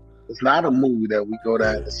movie. It's not a movie that we go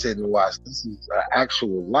down and sit and watch. This is an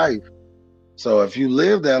actual life. So if you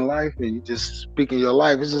live that life and you just speaking your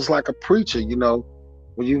life, it's just like a preacher, you know.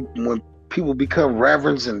 When people become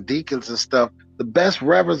reverends and deacons and stuff, the best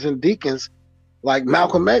reverends and deacons, like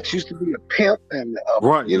Malcolm X, used to be a pimp and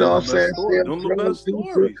you know what I'm saying? The best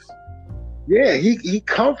stories. Yeah, he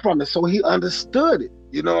come from it, so he understood it.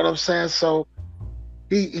 You know what I'm saying? So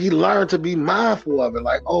he learned to be mindful of it.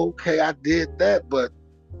 Like, oh, okay, I did that, but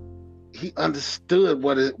he understood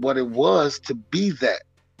what it was to be that,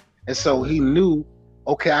 and so he knew,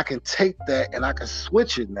 okay, I can take that and I can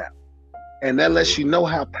switch it now. And that lets you know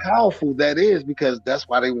how powerful that is, because that's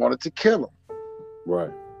why they wanted to kill him.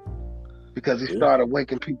 Right. Because he started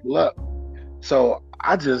waking people up. So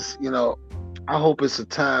I just, I hope it's a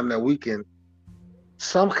time that we can,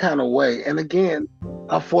 some kind of way. And again,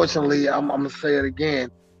 unfortunately, I'm gonna say it again.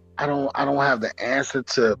 I don't have the answer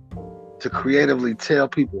to creatively tell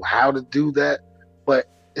people how to do that, but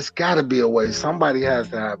it's got to be a way. Somebody has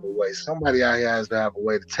to have a way. Somebody out here has to have a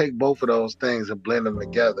way to take both of those things and blend them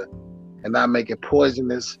together and not make it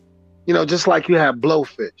poisonous. Just like you have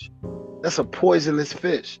blowfish. That's a poisonous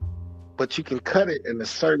fish, but you can cut it in a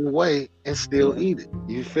certain way and still eat it.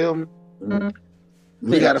 You feel me? Mm-hmm.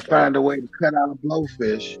 We got to find a way to cut out a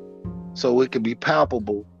blowfish so it can be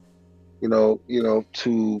palpable,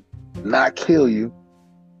 to not kill you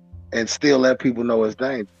and still let people know it's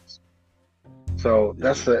dangerous. So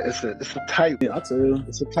it's a type. Yeah, I tell you.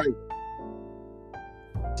 It's a type.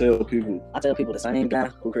 I tell people the same guy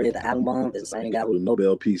who created the atom bomb is the same guy who the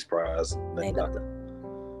Nobel Peace Prize named after.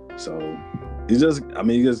 So you just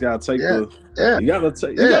gotta take you gotta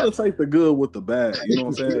take the good with the bad. You know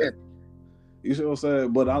what I'm saying? You see what I'm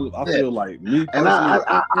saying? But I feel like me personally.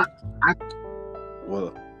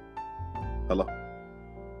 Well, hello.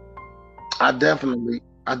 I definitely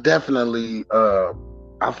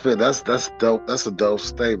I feel that's dope. That's a dope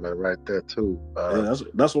statement right there too.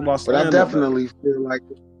 That's what I stand on. But I definitely feel like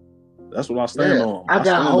that's what I stand on. I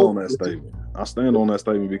stand on that statement. I stand on that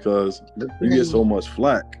statement because you get so much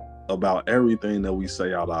flack about everything that we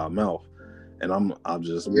say out of our mouth. And I'm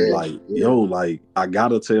just like, I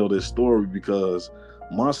gotta tell this story because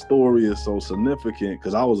my story is so significant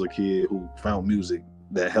because I was a kid who found music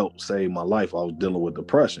that helped save my life. I was dealing with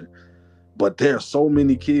depression. But there are so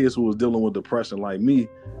many kids who was dealing with depression like me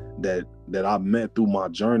that I met through my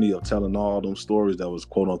journey of telling all them stories that was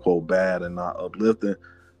quote unquote bad and not uplifting,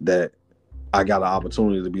 that I got an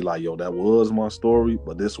opportunity to be like, yo, that was my story,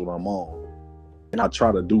 but this is what I'm on. And I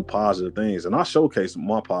try to do positive things and I showcase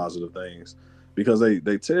my positive things because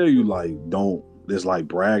they tell you like, it's like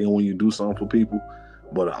bragging when you do something for people.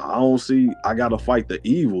 But I got to fight the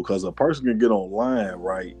evil because a person can get online,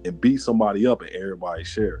 right, and beat somebody up and everybody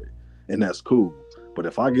share it. And that's cool. But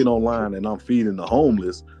if I get online and I'm feeding the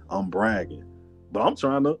homeless, I'm bragging. But I'm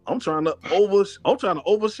trying to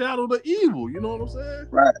overshadow the evil. You know what I'm saying?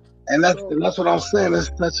 Right. And that's what I'm saying.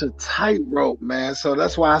 It's such a tightrope, man. So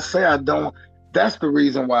that's why I say I don't. That's the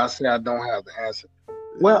reason why I say I don't have the answer.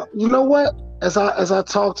 Well, you know what? As I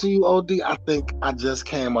talk to you, OD, I think I just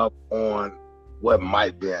came up on what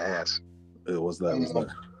might be an answer. What's that?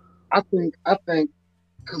 I think.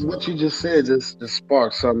 Because what you just said just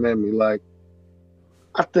sparked something in me. Like,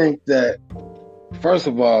 I think that, first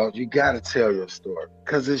of all, you got to tell your story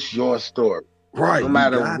because it's your story. Right. No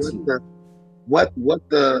matter what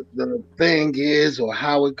the thing is or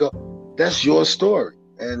how it goes, that's your story.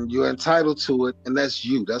 And you're entitled to it. And that's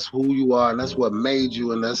you. That's who you are. And that's what made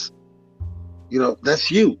you. And that's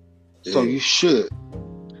you. So you should.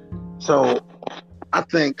 So I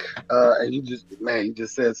think, and you just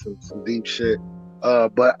said some deep shit.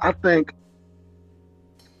 But I think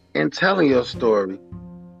in telling your story,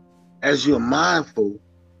 as you're mindful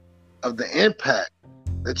of the impact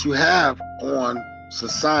that you have on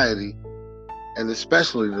society, and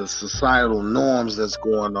especially the societal norms that's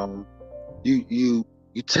going on, you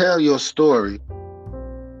tell your story,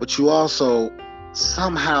 but you also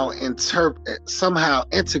somehow integrate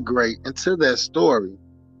into that story,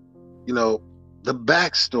 the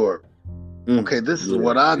backstory. Okay, this is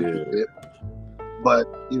what I did. But,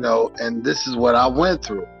 and this is what I went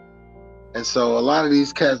through. And so a lot of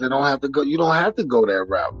these cats, you don't have to go that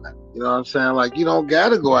route, man. You know what I'm saying? Like, you don't got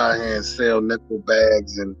to go out here and sell nickel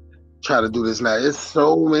bags and try to do this now. It's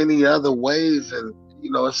so many other ways and,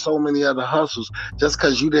 it's so many other hustles. Just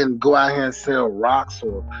because you didn't go out here and sell rocks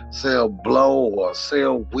or sell blow or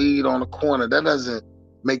sell weed on the corner, that doesn't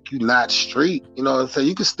make you not street. So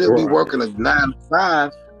you can still be working a 9 to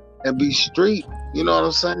 5 and be street. You know what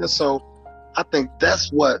I'm saying? So I think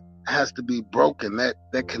that's what has to be broken, that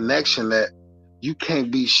connection that you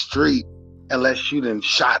can't be street unless you done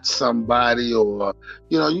shot somebody or,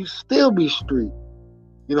 you still be street,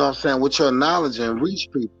 you know what I'm saying, with your knowledge and reach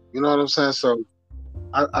people, you know what I'm saying? So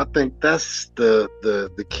I think that's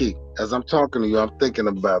the key. As I'm talking to you, I'm thinking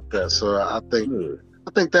about that. So I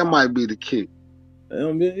think that might be the key.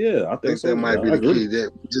 I think so. That might be the key.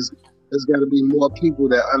 There's got to be more people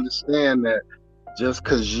that understand that just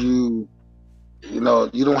because you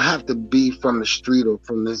don't have to be from the street or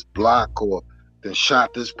from this block or then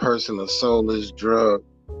shot this person or sold this drug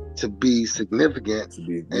to be significant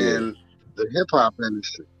in the hip hop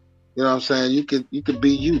industry. You know what I'm saying? You could be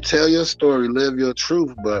you, tell your story, live your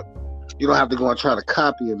truth, but You don't have to go and try to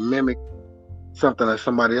copy and mimic something that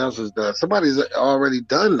somebody else has done. Somebody's already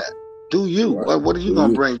done that. Do you? Right. What are you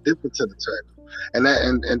gonna bring different to the table? And that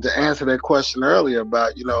and to answer that question earlier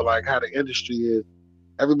about, you know, like how the industry is,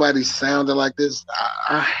 everybody's sounding like this.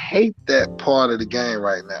 I hate that part of the game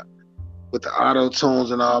right now with the auto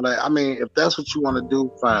tunes and all that. I mean, if that's what you want to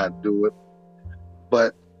do, fine, do it.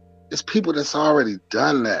 But it's people that's already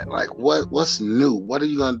done that. Like, what's new? What are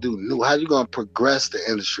you gonna do new? How you gonna progress the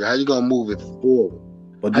industry? How you gonna move it forward?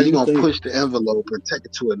 But How you gonna push the envelope and take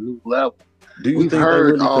it to a new level? Do you We've think they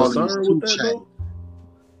heard really all these concerned with that though?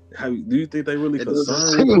 Do you think they really It doesn't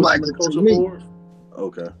concerned with seem pushing like the it to culture me. forward?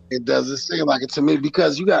 Okay. It doesn't seem like it to me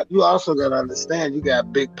because you also got to understand you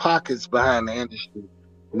got big pockets behind the industry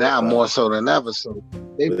now more so than ever. So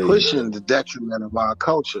they pushing the detriment of our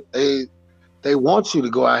culture. They want you to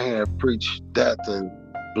go out here and preach death and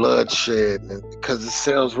bloodshed, and because it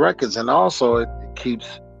sells records, and also it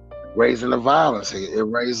keeps raising the violence. It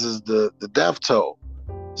raises the death toll.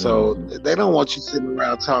 So they don't want you sitting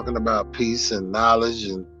around talking about peace and knowledge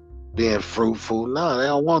and being fruitful. No, they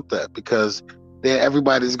don't want that because then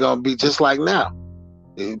everybody's gonna be just like now.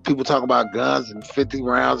 People talk about guns and 50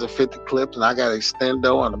 rounds and 50 clips, and I got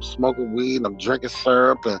extendo and I'm smoking weed and I'm drinking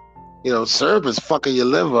syrup, and you know, syrup is fucking your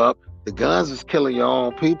liver up. The guns is killing your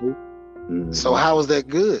own people. So how is that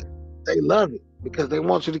good? They love it because they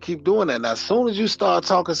want you to keep doing that. Now, as soon as you start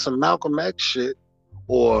talking some Malcolm X shit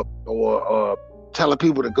or telling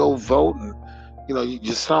people to go vote, and you know,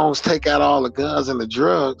 your songs take out all the guns and the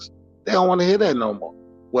drugs, they don't want to hear that no more.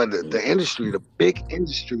 Well, the industry, the big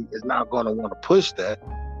industry, is not going to want to push that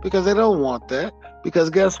because they don't want that. Because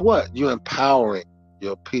guess what? You're empowering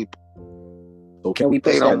your people. So can we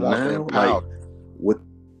push that now? Like, what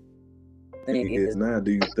is now?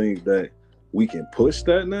 Do you think that we can push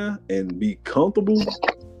that now and be comfortable?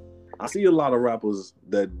 I see a lot of rappers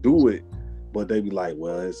that do it, but they be like,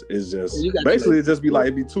 well, it's just basically it just be like,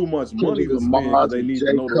 it'd be too much money to spend because they need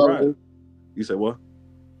to know the right. You say what?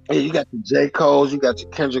 Yeah, you got the J. Cole's, you got your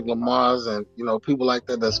Kendrick Lamar's, and you know, people like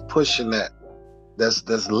that that's pushing that.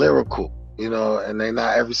 That's lyrical, you know, and they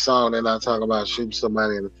not every song they're not talking about shooting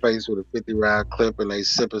somebody in the face with a 50 round clip and they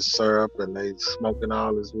sipping syrup and they smoking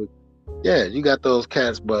all this weed. Yeah, you got those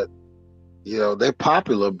cats, but you know, they're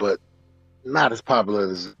popular, but not as popular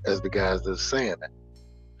as the guys that's saying that.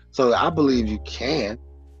 So I believe you can,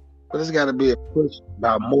 but it's got to be a push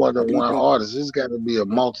by more than one artist. There's got to be a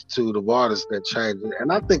multitude of artists that change it,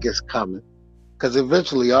 and I think it's coming because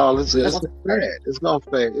eventually all it's fad. It's gonna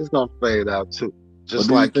fade. It's gonna fade out too.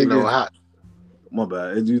 Just like you know how. My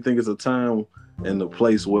bad. Do you think it's a time and a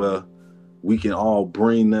place where we can all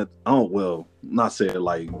bring that? Oh well, not say it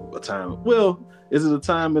like a time. Well, is it a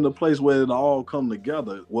time and a place where it all come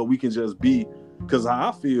together where we can just be? Because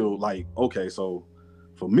I feel like, okay, so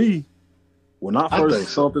for me, when I first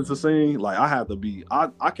started to sing, like I had to be,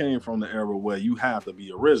 I came from the era where you have to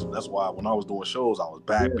be original. That's why when I was doing shows, I was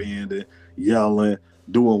backbending, yelling,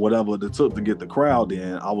 doing whatever it took to get the crowd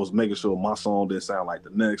in. I was making sure my song didn't sound like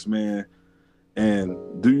the next man.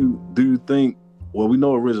 And do you think, well, we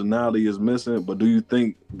know originality is missing, but do you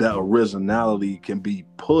think that originality can be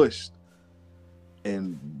pushed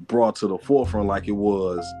and brought to the forefront like it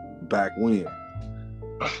was back when?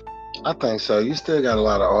 I think so. You still got a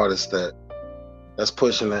lot of artists that's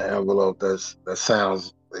pushing the envelope. That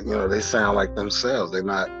sounds, you know, they sound like themselves. They're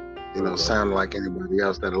not, you know, sounding like anybody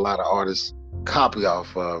else that a lot of artists copy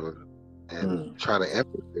off of and try to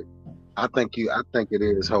imitate. I think it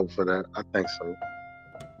is hope for that. I think so.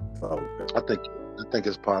 Okay. I think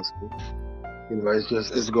it's possible. You know,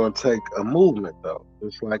 it's going to take a movement though.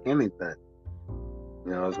 It's like anything.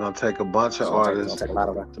 You know, it's going to take a bunch of artists to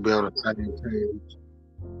be on the same page.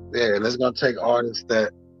 Yeah, and it's going to take artists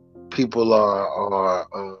that people are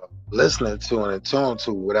listening to and in tune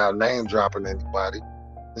to without name dropping anybody.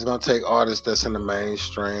 It's going to take artists that's in the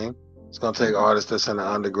mainstream. It's going to take artists that's in the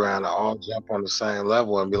underground to all jump on the same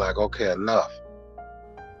level and be like, okay, enough.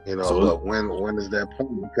 You know, but when is that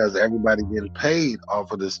point? Because everybody getting paid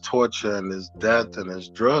off of this torture and this death and this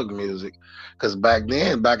drug music. Because back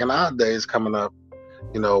in our days coming up,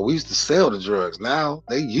 you know, we used to sell the drugs. Now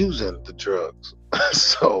they using the drugs.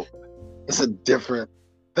 So it's a different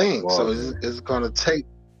thing. Wow. So it's going to take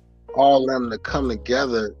all of them to come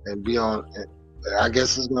together and be on. I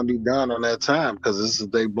guess it's going to be done on that time because this is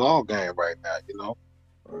their ball game right now, you know.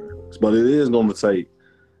 But it is going to take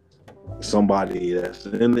somebody that's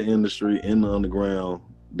in the industry, in the underground,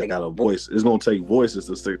 that got a voice. It's going to take voices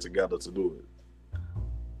to stick together to do it.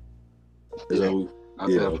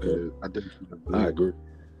 I agree.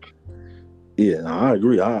 Yeah, I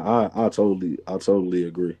agree. I totally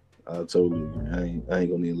agree. I totally agree. I ain't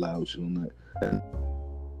gonna need to lie with you on that.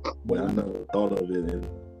 But I never thought of it, and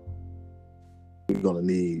we're gonna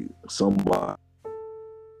need somebody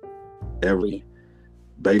every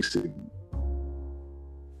basic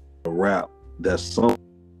rap that's some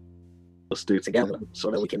stick together so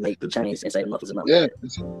that we can make the change and say enough is enough. Yeah,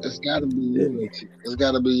 it's got to be unity. It's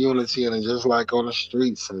got to be unity, and just like on the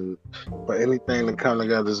streets, and for anything to come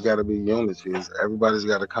together, it's got to be unity. Everybody's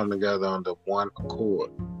got to come together under one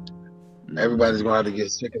accord. Everybody's going to have to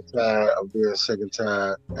get sick and tired of being sick and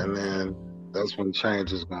tired, and then that's when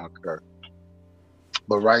change is going to occur.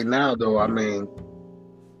 But right now, though, I mean,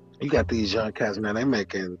 you got these young cats, man, they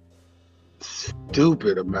making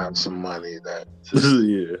stupid amounts of money that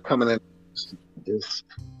coming in, just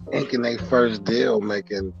inking their first deal,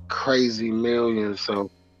 making crazy millions. So,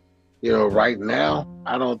 you know, right now,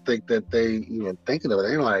 I don't think that they even thinking of it.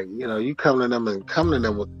 They like, you know, you coming to them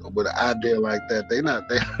with an idea like that, they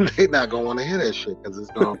not gonna want to hear that shit because it's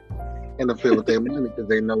gonna interfere with their money because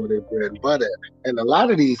they know where their bread and butter at. And a lot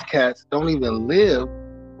of these cats don't even live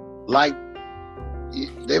like,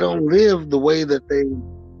 they don't live the way that they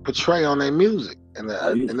portray on their music, and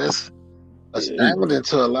that's astounding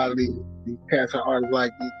to a lot of these cats and artists.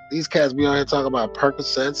 Like these cats be on here talking about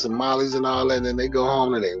Percocets and Mollies and all that, and then they go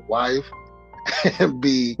home to their wife and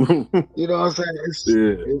be, you know what I'm saying?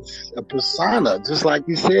 It's a persona, just like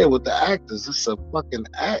you said with the actors. It's a fucking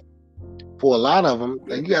act for a lot of them.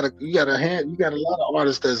 And you got a lot of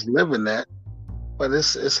artists that's living that, but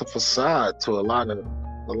it's a facade to a lot of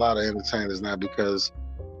entertainers now, because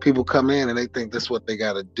people come in and they think that's what they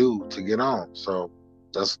got to do to get on. So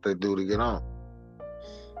that's what they do to get on.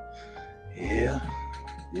 Yeah.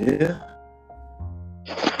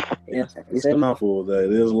 It's mindful that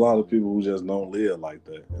there's a lot of people who just don't live like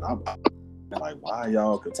that. And I'm like, why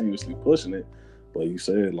y'all continuously pushing it? But you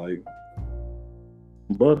said like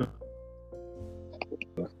butter.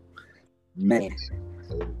 Man.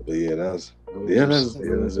 But that's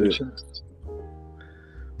it.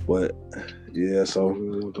 But yeah, so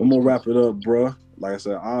I'm gonna wrap it up, bro. Like I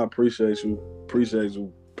said, I appreciate you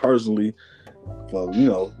personally for, you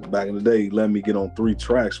know, back in the day, letting me get on 3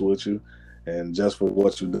 tracks with you, and just for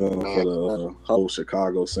what you've done for the whole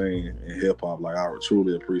Chicago scene and hip hop. Like, I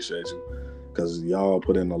truly appreciate you, because y'all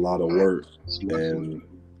put in a lot of work. And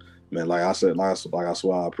man, like I said, like I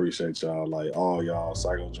swear, I appreciate y'all. Like all y'all,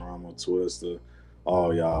 Psychodrama, Twister,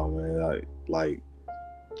 all y'all, man. Like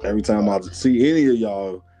every time I see any of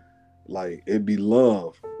y'all, like, it be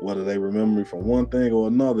love. Whether they remember me from one thing or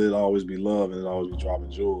another, it always be love, and it always be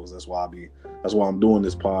dropping jewels. That's why I'm doing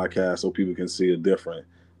this podcast, so people can see a different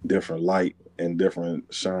light and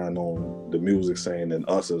different shine on the music scene and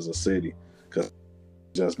us as a city. Because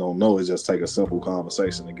just don't know, it just take a simple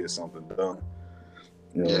conversation to get something done.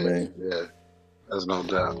 You know what I mean? Yeah, there's no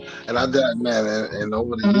doubt. And I did, man. And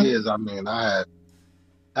over the years, I mean, I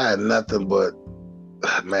had nothing but,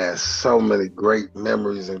 man, so many great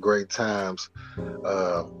memories and great times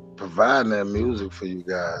providing that music for you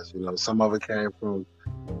guys. You know, some of it came from,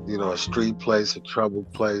 you know, a street place, a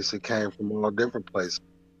troubled place. It came from all different places.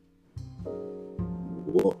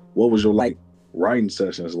 What was your writing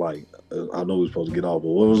sessions like? I know we're supposed to get off, but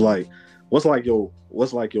what's like your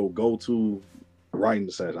go-to writing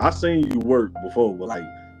session? I seen you work before, but like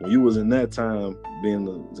when you was in that time being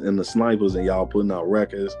in the Snypaz and y'all putting out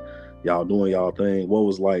records, y'all doing y'all thing, what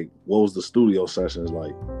was the studio sessions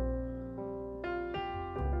like?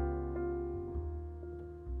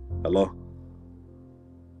 Hello?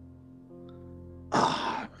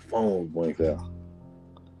 Phone blinked out.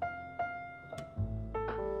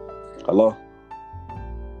 Hello?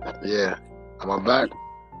 Yeah. Am I back?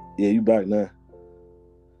 Yeah, you back now.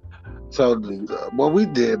 So what we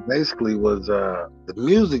did basically was the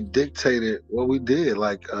music dictated what we did.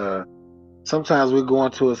 Like sometimes we go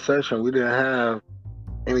into a session, we didn't have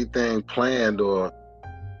anything planned or,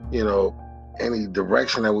 you know, any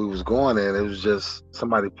direction that we was going in. It was just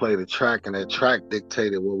somebody played a track, and that track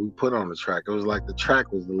dictated what we put on the track. It was like the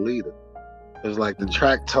track was the leader. It was like the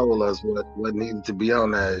track told us what needed to be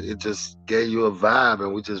on that. It just gave you a vibe,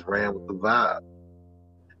 and we just ran with the vibe.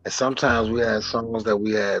 And sometimes we had songs that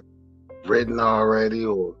we had written already,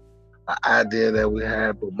 or an idea that we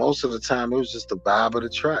had, but most of the time it was just the vibe of the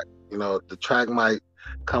track. You know, the track might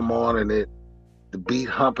come on and the beat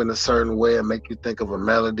hump in a certain way and make you think of a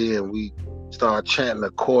melody, and we start chanting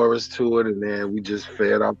a chorus to it, and then we just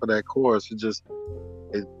fed off of that chorus.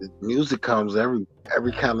 Music comes every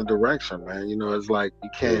kind of direction, man. You know, it's like you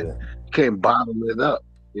can't bottle it up.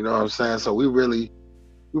 You know what I'm saying? So we really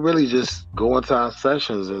just go into our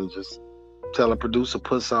sessions and just tell a producer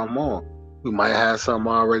put something on. We might have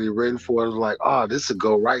something already written for us, like, oh, this would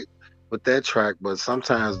go right with that track, but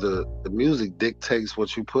sometimes the music dictates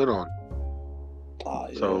what you put on. Oh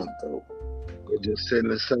yeah, So that's dope. we just sit in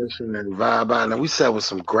the session and vibe out. And we sat with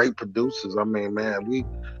some great producers. I mean, man, we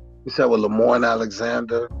sat with Lamorne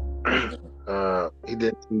Alexander. He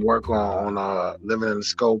did some work on Living in the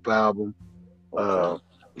Scope album. Okay.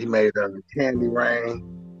 He made Candy Rain.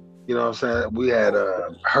 You know what I'm saying? We had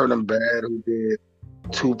Hurt 'em Bad, who did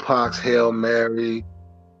Tupac's Hail Mary.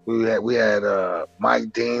 We had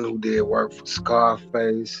Mike Dean, who did work for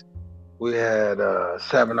Scarface. We had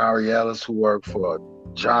Seven Arielis, who worked for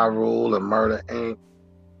Ja Rule and Murder Inc.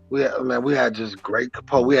 We had just great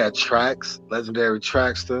compo. We had Tracks, legendary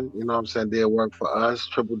Trackster. You know what I'm saying? Did work for us.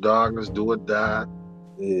 Triple Darkness, Do or Die,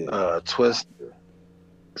 Yeah. Twist.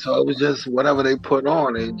 So it was just whatever they put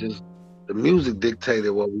on. The music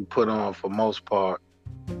dictated what we put on for most part.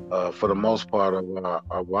 For the most part of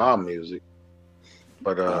our music.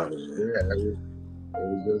 But yeah, it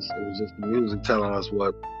was just the music telling us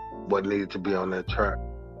what needed to be on that track.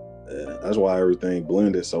 Yeah, that's why everything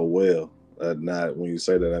blended so well. Not when you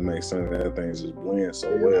say that, that makes sense. Everything just blends so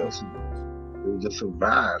well. It was just a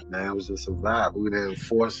vibe, man. It was just a vibe. We didn't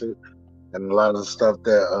force it, and a lot of the stuff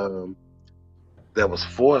that was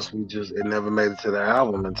forced, it never made it to the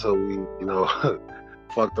album until we,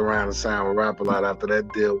 fucked around and signed with Rap a Lot after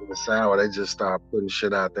that deal with the Sour. They just started putting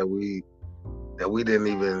shit out that we didn't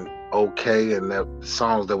even okay, and that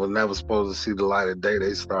songs that were never supposed to see the light of day,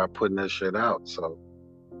 they started putting that shit out. So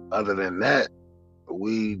other than that,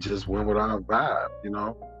 we just went with our vibe,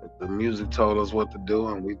 The music told us what to do,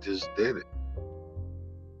 and we just did it.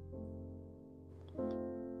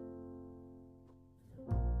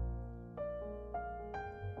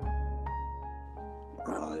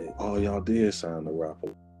 Oh, y'all did sign the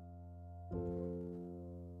rapper.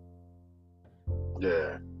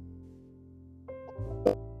 Yeah.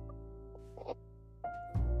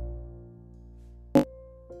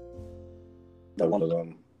 That one of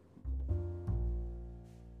them.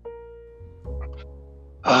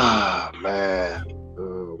 Man.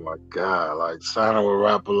 Oh my God. Like signing with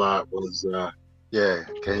Rap a Lot was yeah.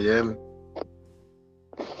 Can you hear me?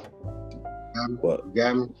 What? You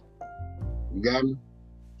got me? You got me?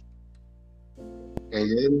 Can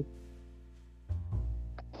you hear me?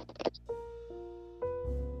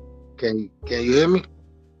 Can you hear me?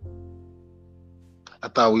 I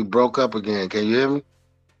thought we broke up again. Can you hear me?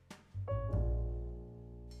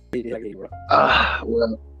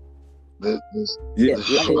 Well,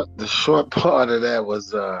 the short part of that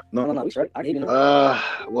was no, I gave you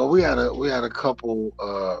well, we had a couple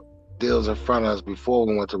deals in front of us before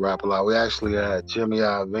we went to Rap a Lot. We actually had Jimmy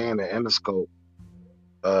Iovine and Interscope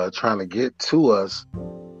trying to get to us,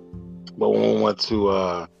 but when we went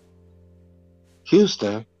to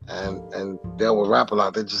Houston and dealt with Rap a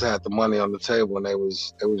Lot, they just had the money on the table and it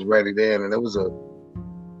was ready then, and it was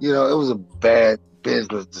a bad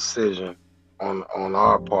business decision on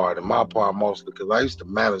our part and my part mostly because I used to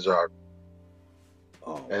manage artists.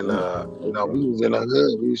 And we was in the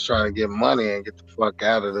hood. We was trying to get money and get the fuck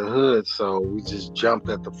out of the hood. So we just jumped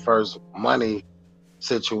at the first money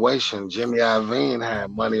situation. Jimmy Iovine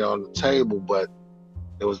had money on the table, but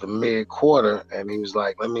it was the mid-quarter, and he was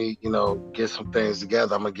like, "Let me, get some things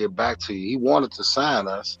together. I'm gonna get back to you." He wanted to sign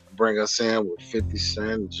us, bring us in with 50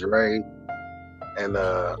 Cent, Dre, and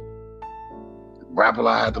Rap a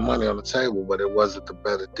Lot had the money on the table, but it wasn't the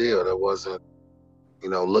better deal. It wasn't,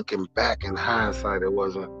 looking back in hindsight, it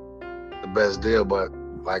wasn't the best deal. But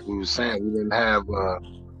like we were saying, we didn't have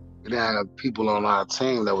people on our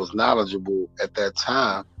team that was knowledgeable at that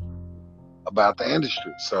time about the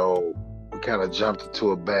industry. So we kind of jumped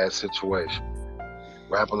into a bad situation.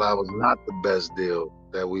 Rap a Lot was not the best deal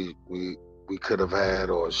that we could have had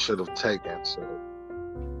or should have taken. So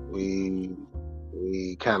we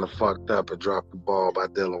kind of fucked up and dropped the ball by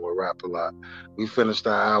dealing with Rap a Lot. We finished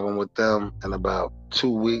our album with them in about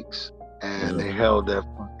 2 weeks, and they held that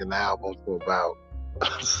fucking album for about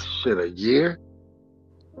a year.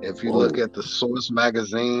 If you look at the Source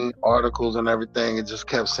magazine articles and everything, it just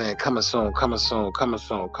kept saying coming soon, coming soon, coming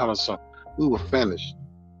soon, coming soon. We were finished.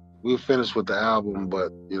 We were finished with the album,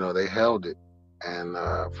 but they held it, and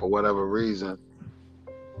for whatever reason,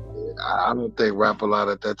 I don't think Rap a Lot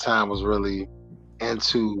at that time was really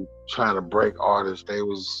into trying to break artists. They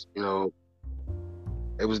was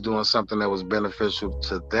doing something that was beneficial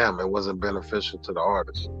to them. It wasn't beneficial to the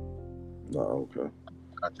artist. Oh, okay.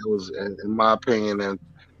 It was, in my opinion,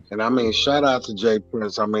 and I mean, shout out to Jay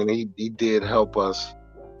Prince. I mean, he did help us,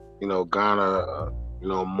 garner,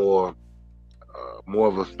 more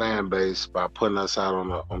of a fan base by putting us out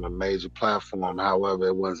on a major platform. However,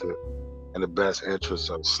 it wasn't in the best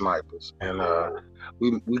interest of Snypaz. And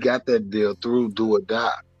we got that deal through Do or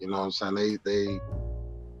Die. You know what I'm saying?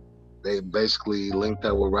 They basically linked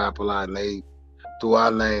up with Rap A Lot, and they threw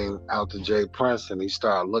our name out to Jay Prince, and he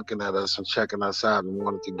started looking at us and checking us out and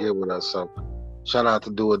wanted to get with us. So shout out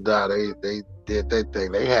to Do or Die. They did their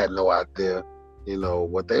thing. They had no idea, you know,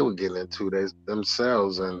 what they were getting into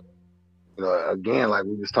themselves. And, you know, again, like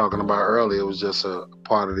we was talking about earlier, it was just a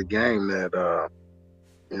part of the game that,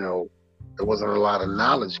 you know, there wasn't a lot of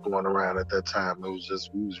knowledge going around at that time. It was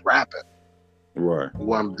just, we was rapping. Right. We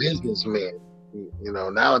weren't businessmen. You know,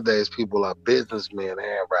 nowadays people are businessmen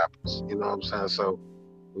and rappers. You know what I'm saying? So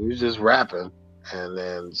we was just rapping, and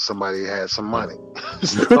then somebody had some money.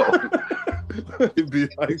 So it'd be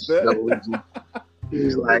like that. So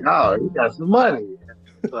he's like, "Oh, he got some money."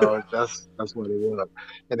 So that's what it was.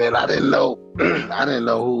 And then I didn't know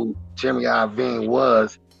who Jimmy Iovine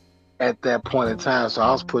was at that point in time. So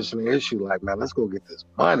I was pushing the issue like, "Man, let's go get this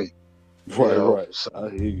money." Right, know? right. So, I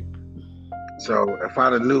hear you. So if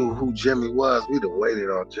I'd have knew who Jimmy was, we'd have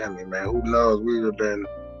waited on Jimmy, man. Who knows? We'd have been,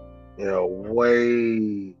 you know,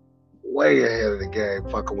 way ahead of the game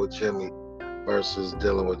fucking with Jimmy versus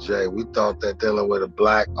dealing with Jay. We thought that dealing with a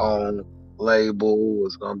black-owned label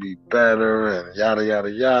was gonna be better and yada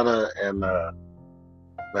yada yada. And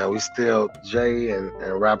man, we still Jay and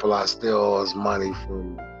Rap A Lot still owe us money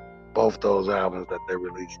from both those albums that they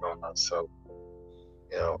released on us. So,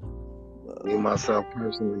 you know. Me myself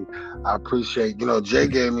personally, I appreciate, you know, Jay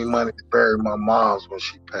gave me money to bury my mom's when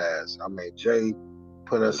she passed. I mean, Jay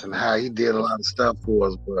put us in high. He did a lot of stuff for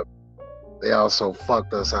us, but they also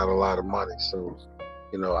fucked us out a lot of money. So,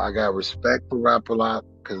 you know, I got respect for Rap A Lot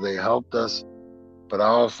because they helped us, but I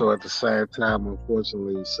also at the same time,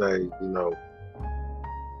 unfortunately, say, you know,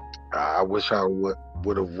 I wish I would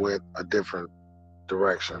have went a different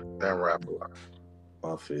direction than Rap A Lot.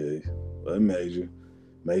 I feel you. Well, it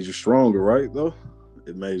made you stronger, right? Though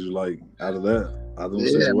it made you like out of them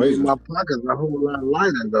situations. It made my pockets a whole lot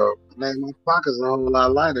lighter, though. It made my pockets a whole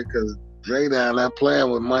lot lighter because Jay down there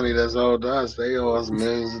playing with money that's owed to us. They owe us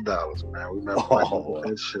millions of dollars, man. We've been fighting with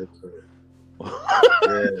that shit.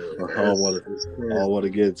 Yeah, I don't want to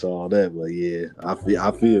get into all that, but yeah,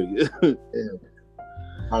 I feel you. Yeah.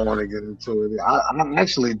 I don't want to get into it. I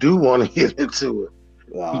actually do want to get into it.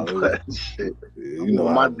 But shit, you know,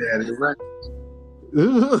 my daddy record. I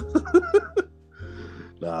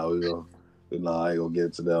ain't gonna get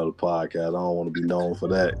into that on the podcast. I don't want to be known for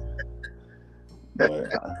that. But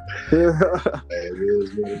it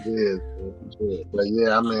is what it is. But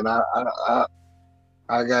yeah, I mean,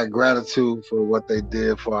 I got gratitude for what they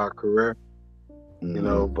did for our career, you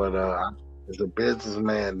know. But as a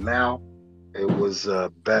businessman now, it was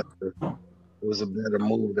better. It was a better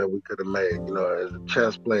move that we could have made. You know, as a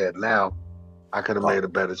chess player now, I could have made a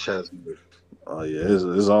better chess move. Oh yeah,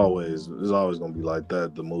 it's always gonna be like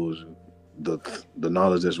that. The moves, the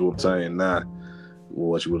knowledge that you obtain now,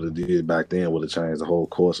 what you would have did back then would have changed the whole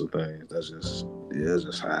course of things. That's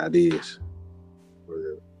just how it is.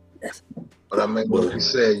 But I mean, what you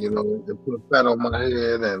said, you know, it put fat on my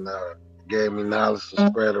head and gave me knowledge to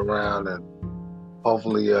spread around, and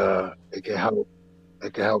hopefully, it can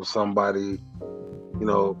help somebody. You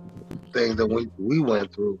know, things that we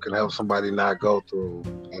went through can help somebody not go through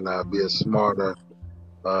and be a smarter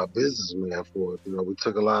businessman for it. You know, we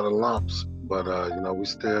took a lot of lumps, but you know, we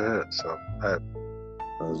still here. So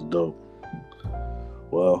that's dope.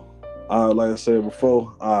 Well, like I said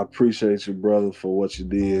before, I appreciate you, brother, for what you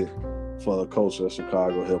did for the culture of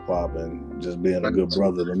Chicago hip hop and just being a good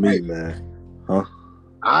brother to me, man. Huh?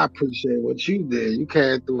 I appreciate what you did. You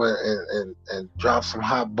came through and dropped some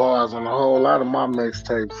hot bars on a whole lot of my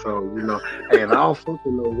mixtapes. So, you know, hey, and I don't fuck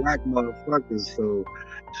with no whack motherfuckers. So,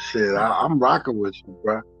 shit, I'm rocking with you,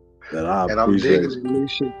 bro. And I'm digging that new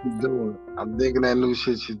shit you're doing. I'm digging that new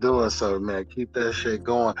shit you're doing. So, man, keep that shit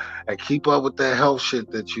going and keep up with that health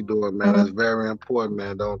shit that you're doing, man. That's very important,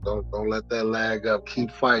 man. Don't let that lag up.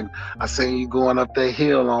 Keep fighting. I seen you going up that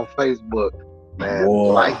hill on Facebook, man.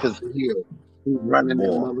 Boy. Life is a hill. Keep running that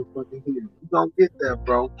motherfucking hill. You gonna get there,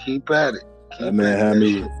 bro. Keep at it. That man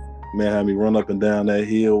had me run up and down that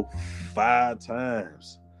hill 5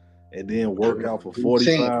 times and then work out for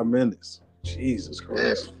 45 minutes. Jesus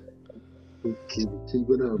Christ. Yeah. Keep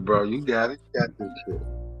it up, bro. You got it. You got this shit.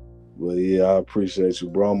 Well, yeah, I appreciate you,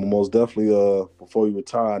 bro. I'm most definitely before you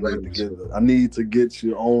retire, I need to get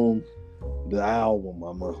you on the album.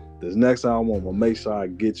 This next album, I'm gonna make sure I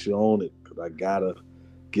get you on it because I gotta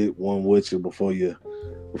get one with you before you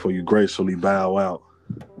gracefully bow out.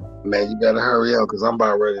 Man, you better hurry up because I'm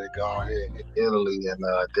about ready to go ahead and hit Italy and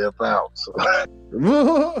dip out. So.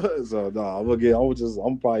 So no, I'm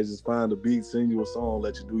probably just find the beat, send you a song,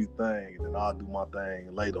 let you do your thing, and then I'll do my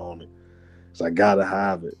thing later on it. So I gotta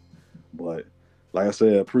have it. But like I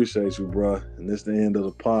said, appreciate you, bruh. And this is the end of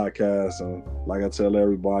the podcast. And like I tell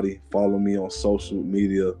everybody, follow me on social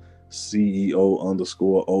media,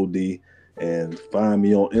 CEO_OD. And find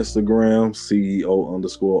me on Instagram,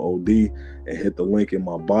 CEO_OD. And hit the link in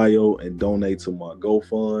my bio and donate to my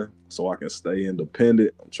GoFund so I can stay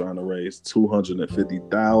independent. I'm trying to raise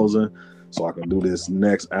 $250,000 so I can do this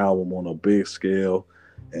next album on a big scale.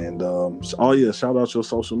 And shout out your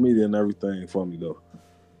social media and everything for me though.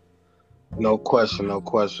 No question.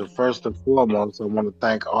 First and foremost, I want to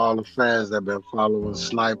thank all the fans that have been following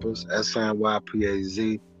Snypaz,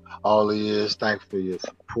 SNYPAZ, all the years. Thanks for your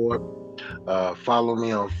support. Follow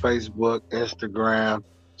me on Facebook, Instagram,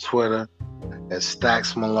 Twitter at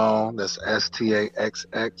Stacks Malone. That's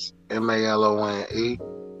STAXXMALONE.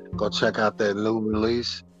 Go check out that new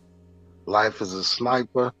release, Life is a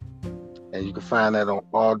Sniper. And you can find that on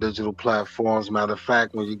all digital platforms. Matter of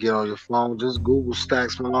fact, when you get on your phone, just Google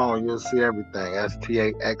Stacks Malone. You'll see everything.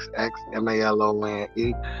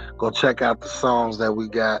 STAXXMALONE. Go check out the songs that we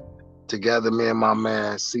got together, me and my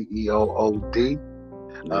man CEOOD.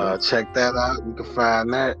 Check that out. You can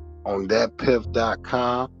find that on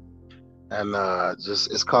thatpiff.com. And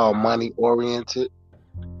it's called Money Oriented.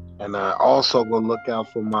 And also go look out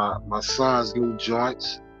for my son's new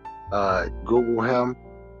joints. Google him.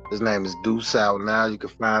 His name is Deuce Out Now. You can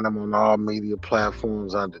find him on all media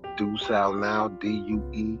platforms under Deuce Out Now,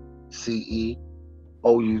 DUECEOUTNOW.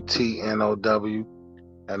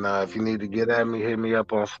 And if you need to get at me, hit me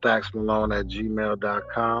up on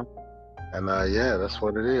stacksmalone@gmail.com. And that's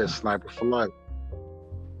what it is. Sniper for life.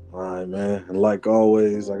 All right, man. And like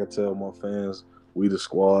always, like I tell my fans, we the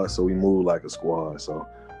squad, so we move like a squad. So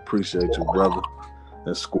appreciate you, brother.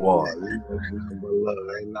 And squad. Yeah, ain't nothing but love.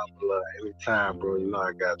 Anytime, bro. You know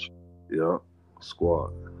I got you. Yeah,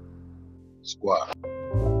 squad. Squad.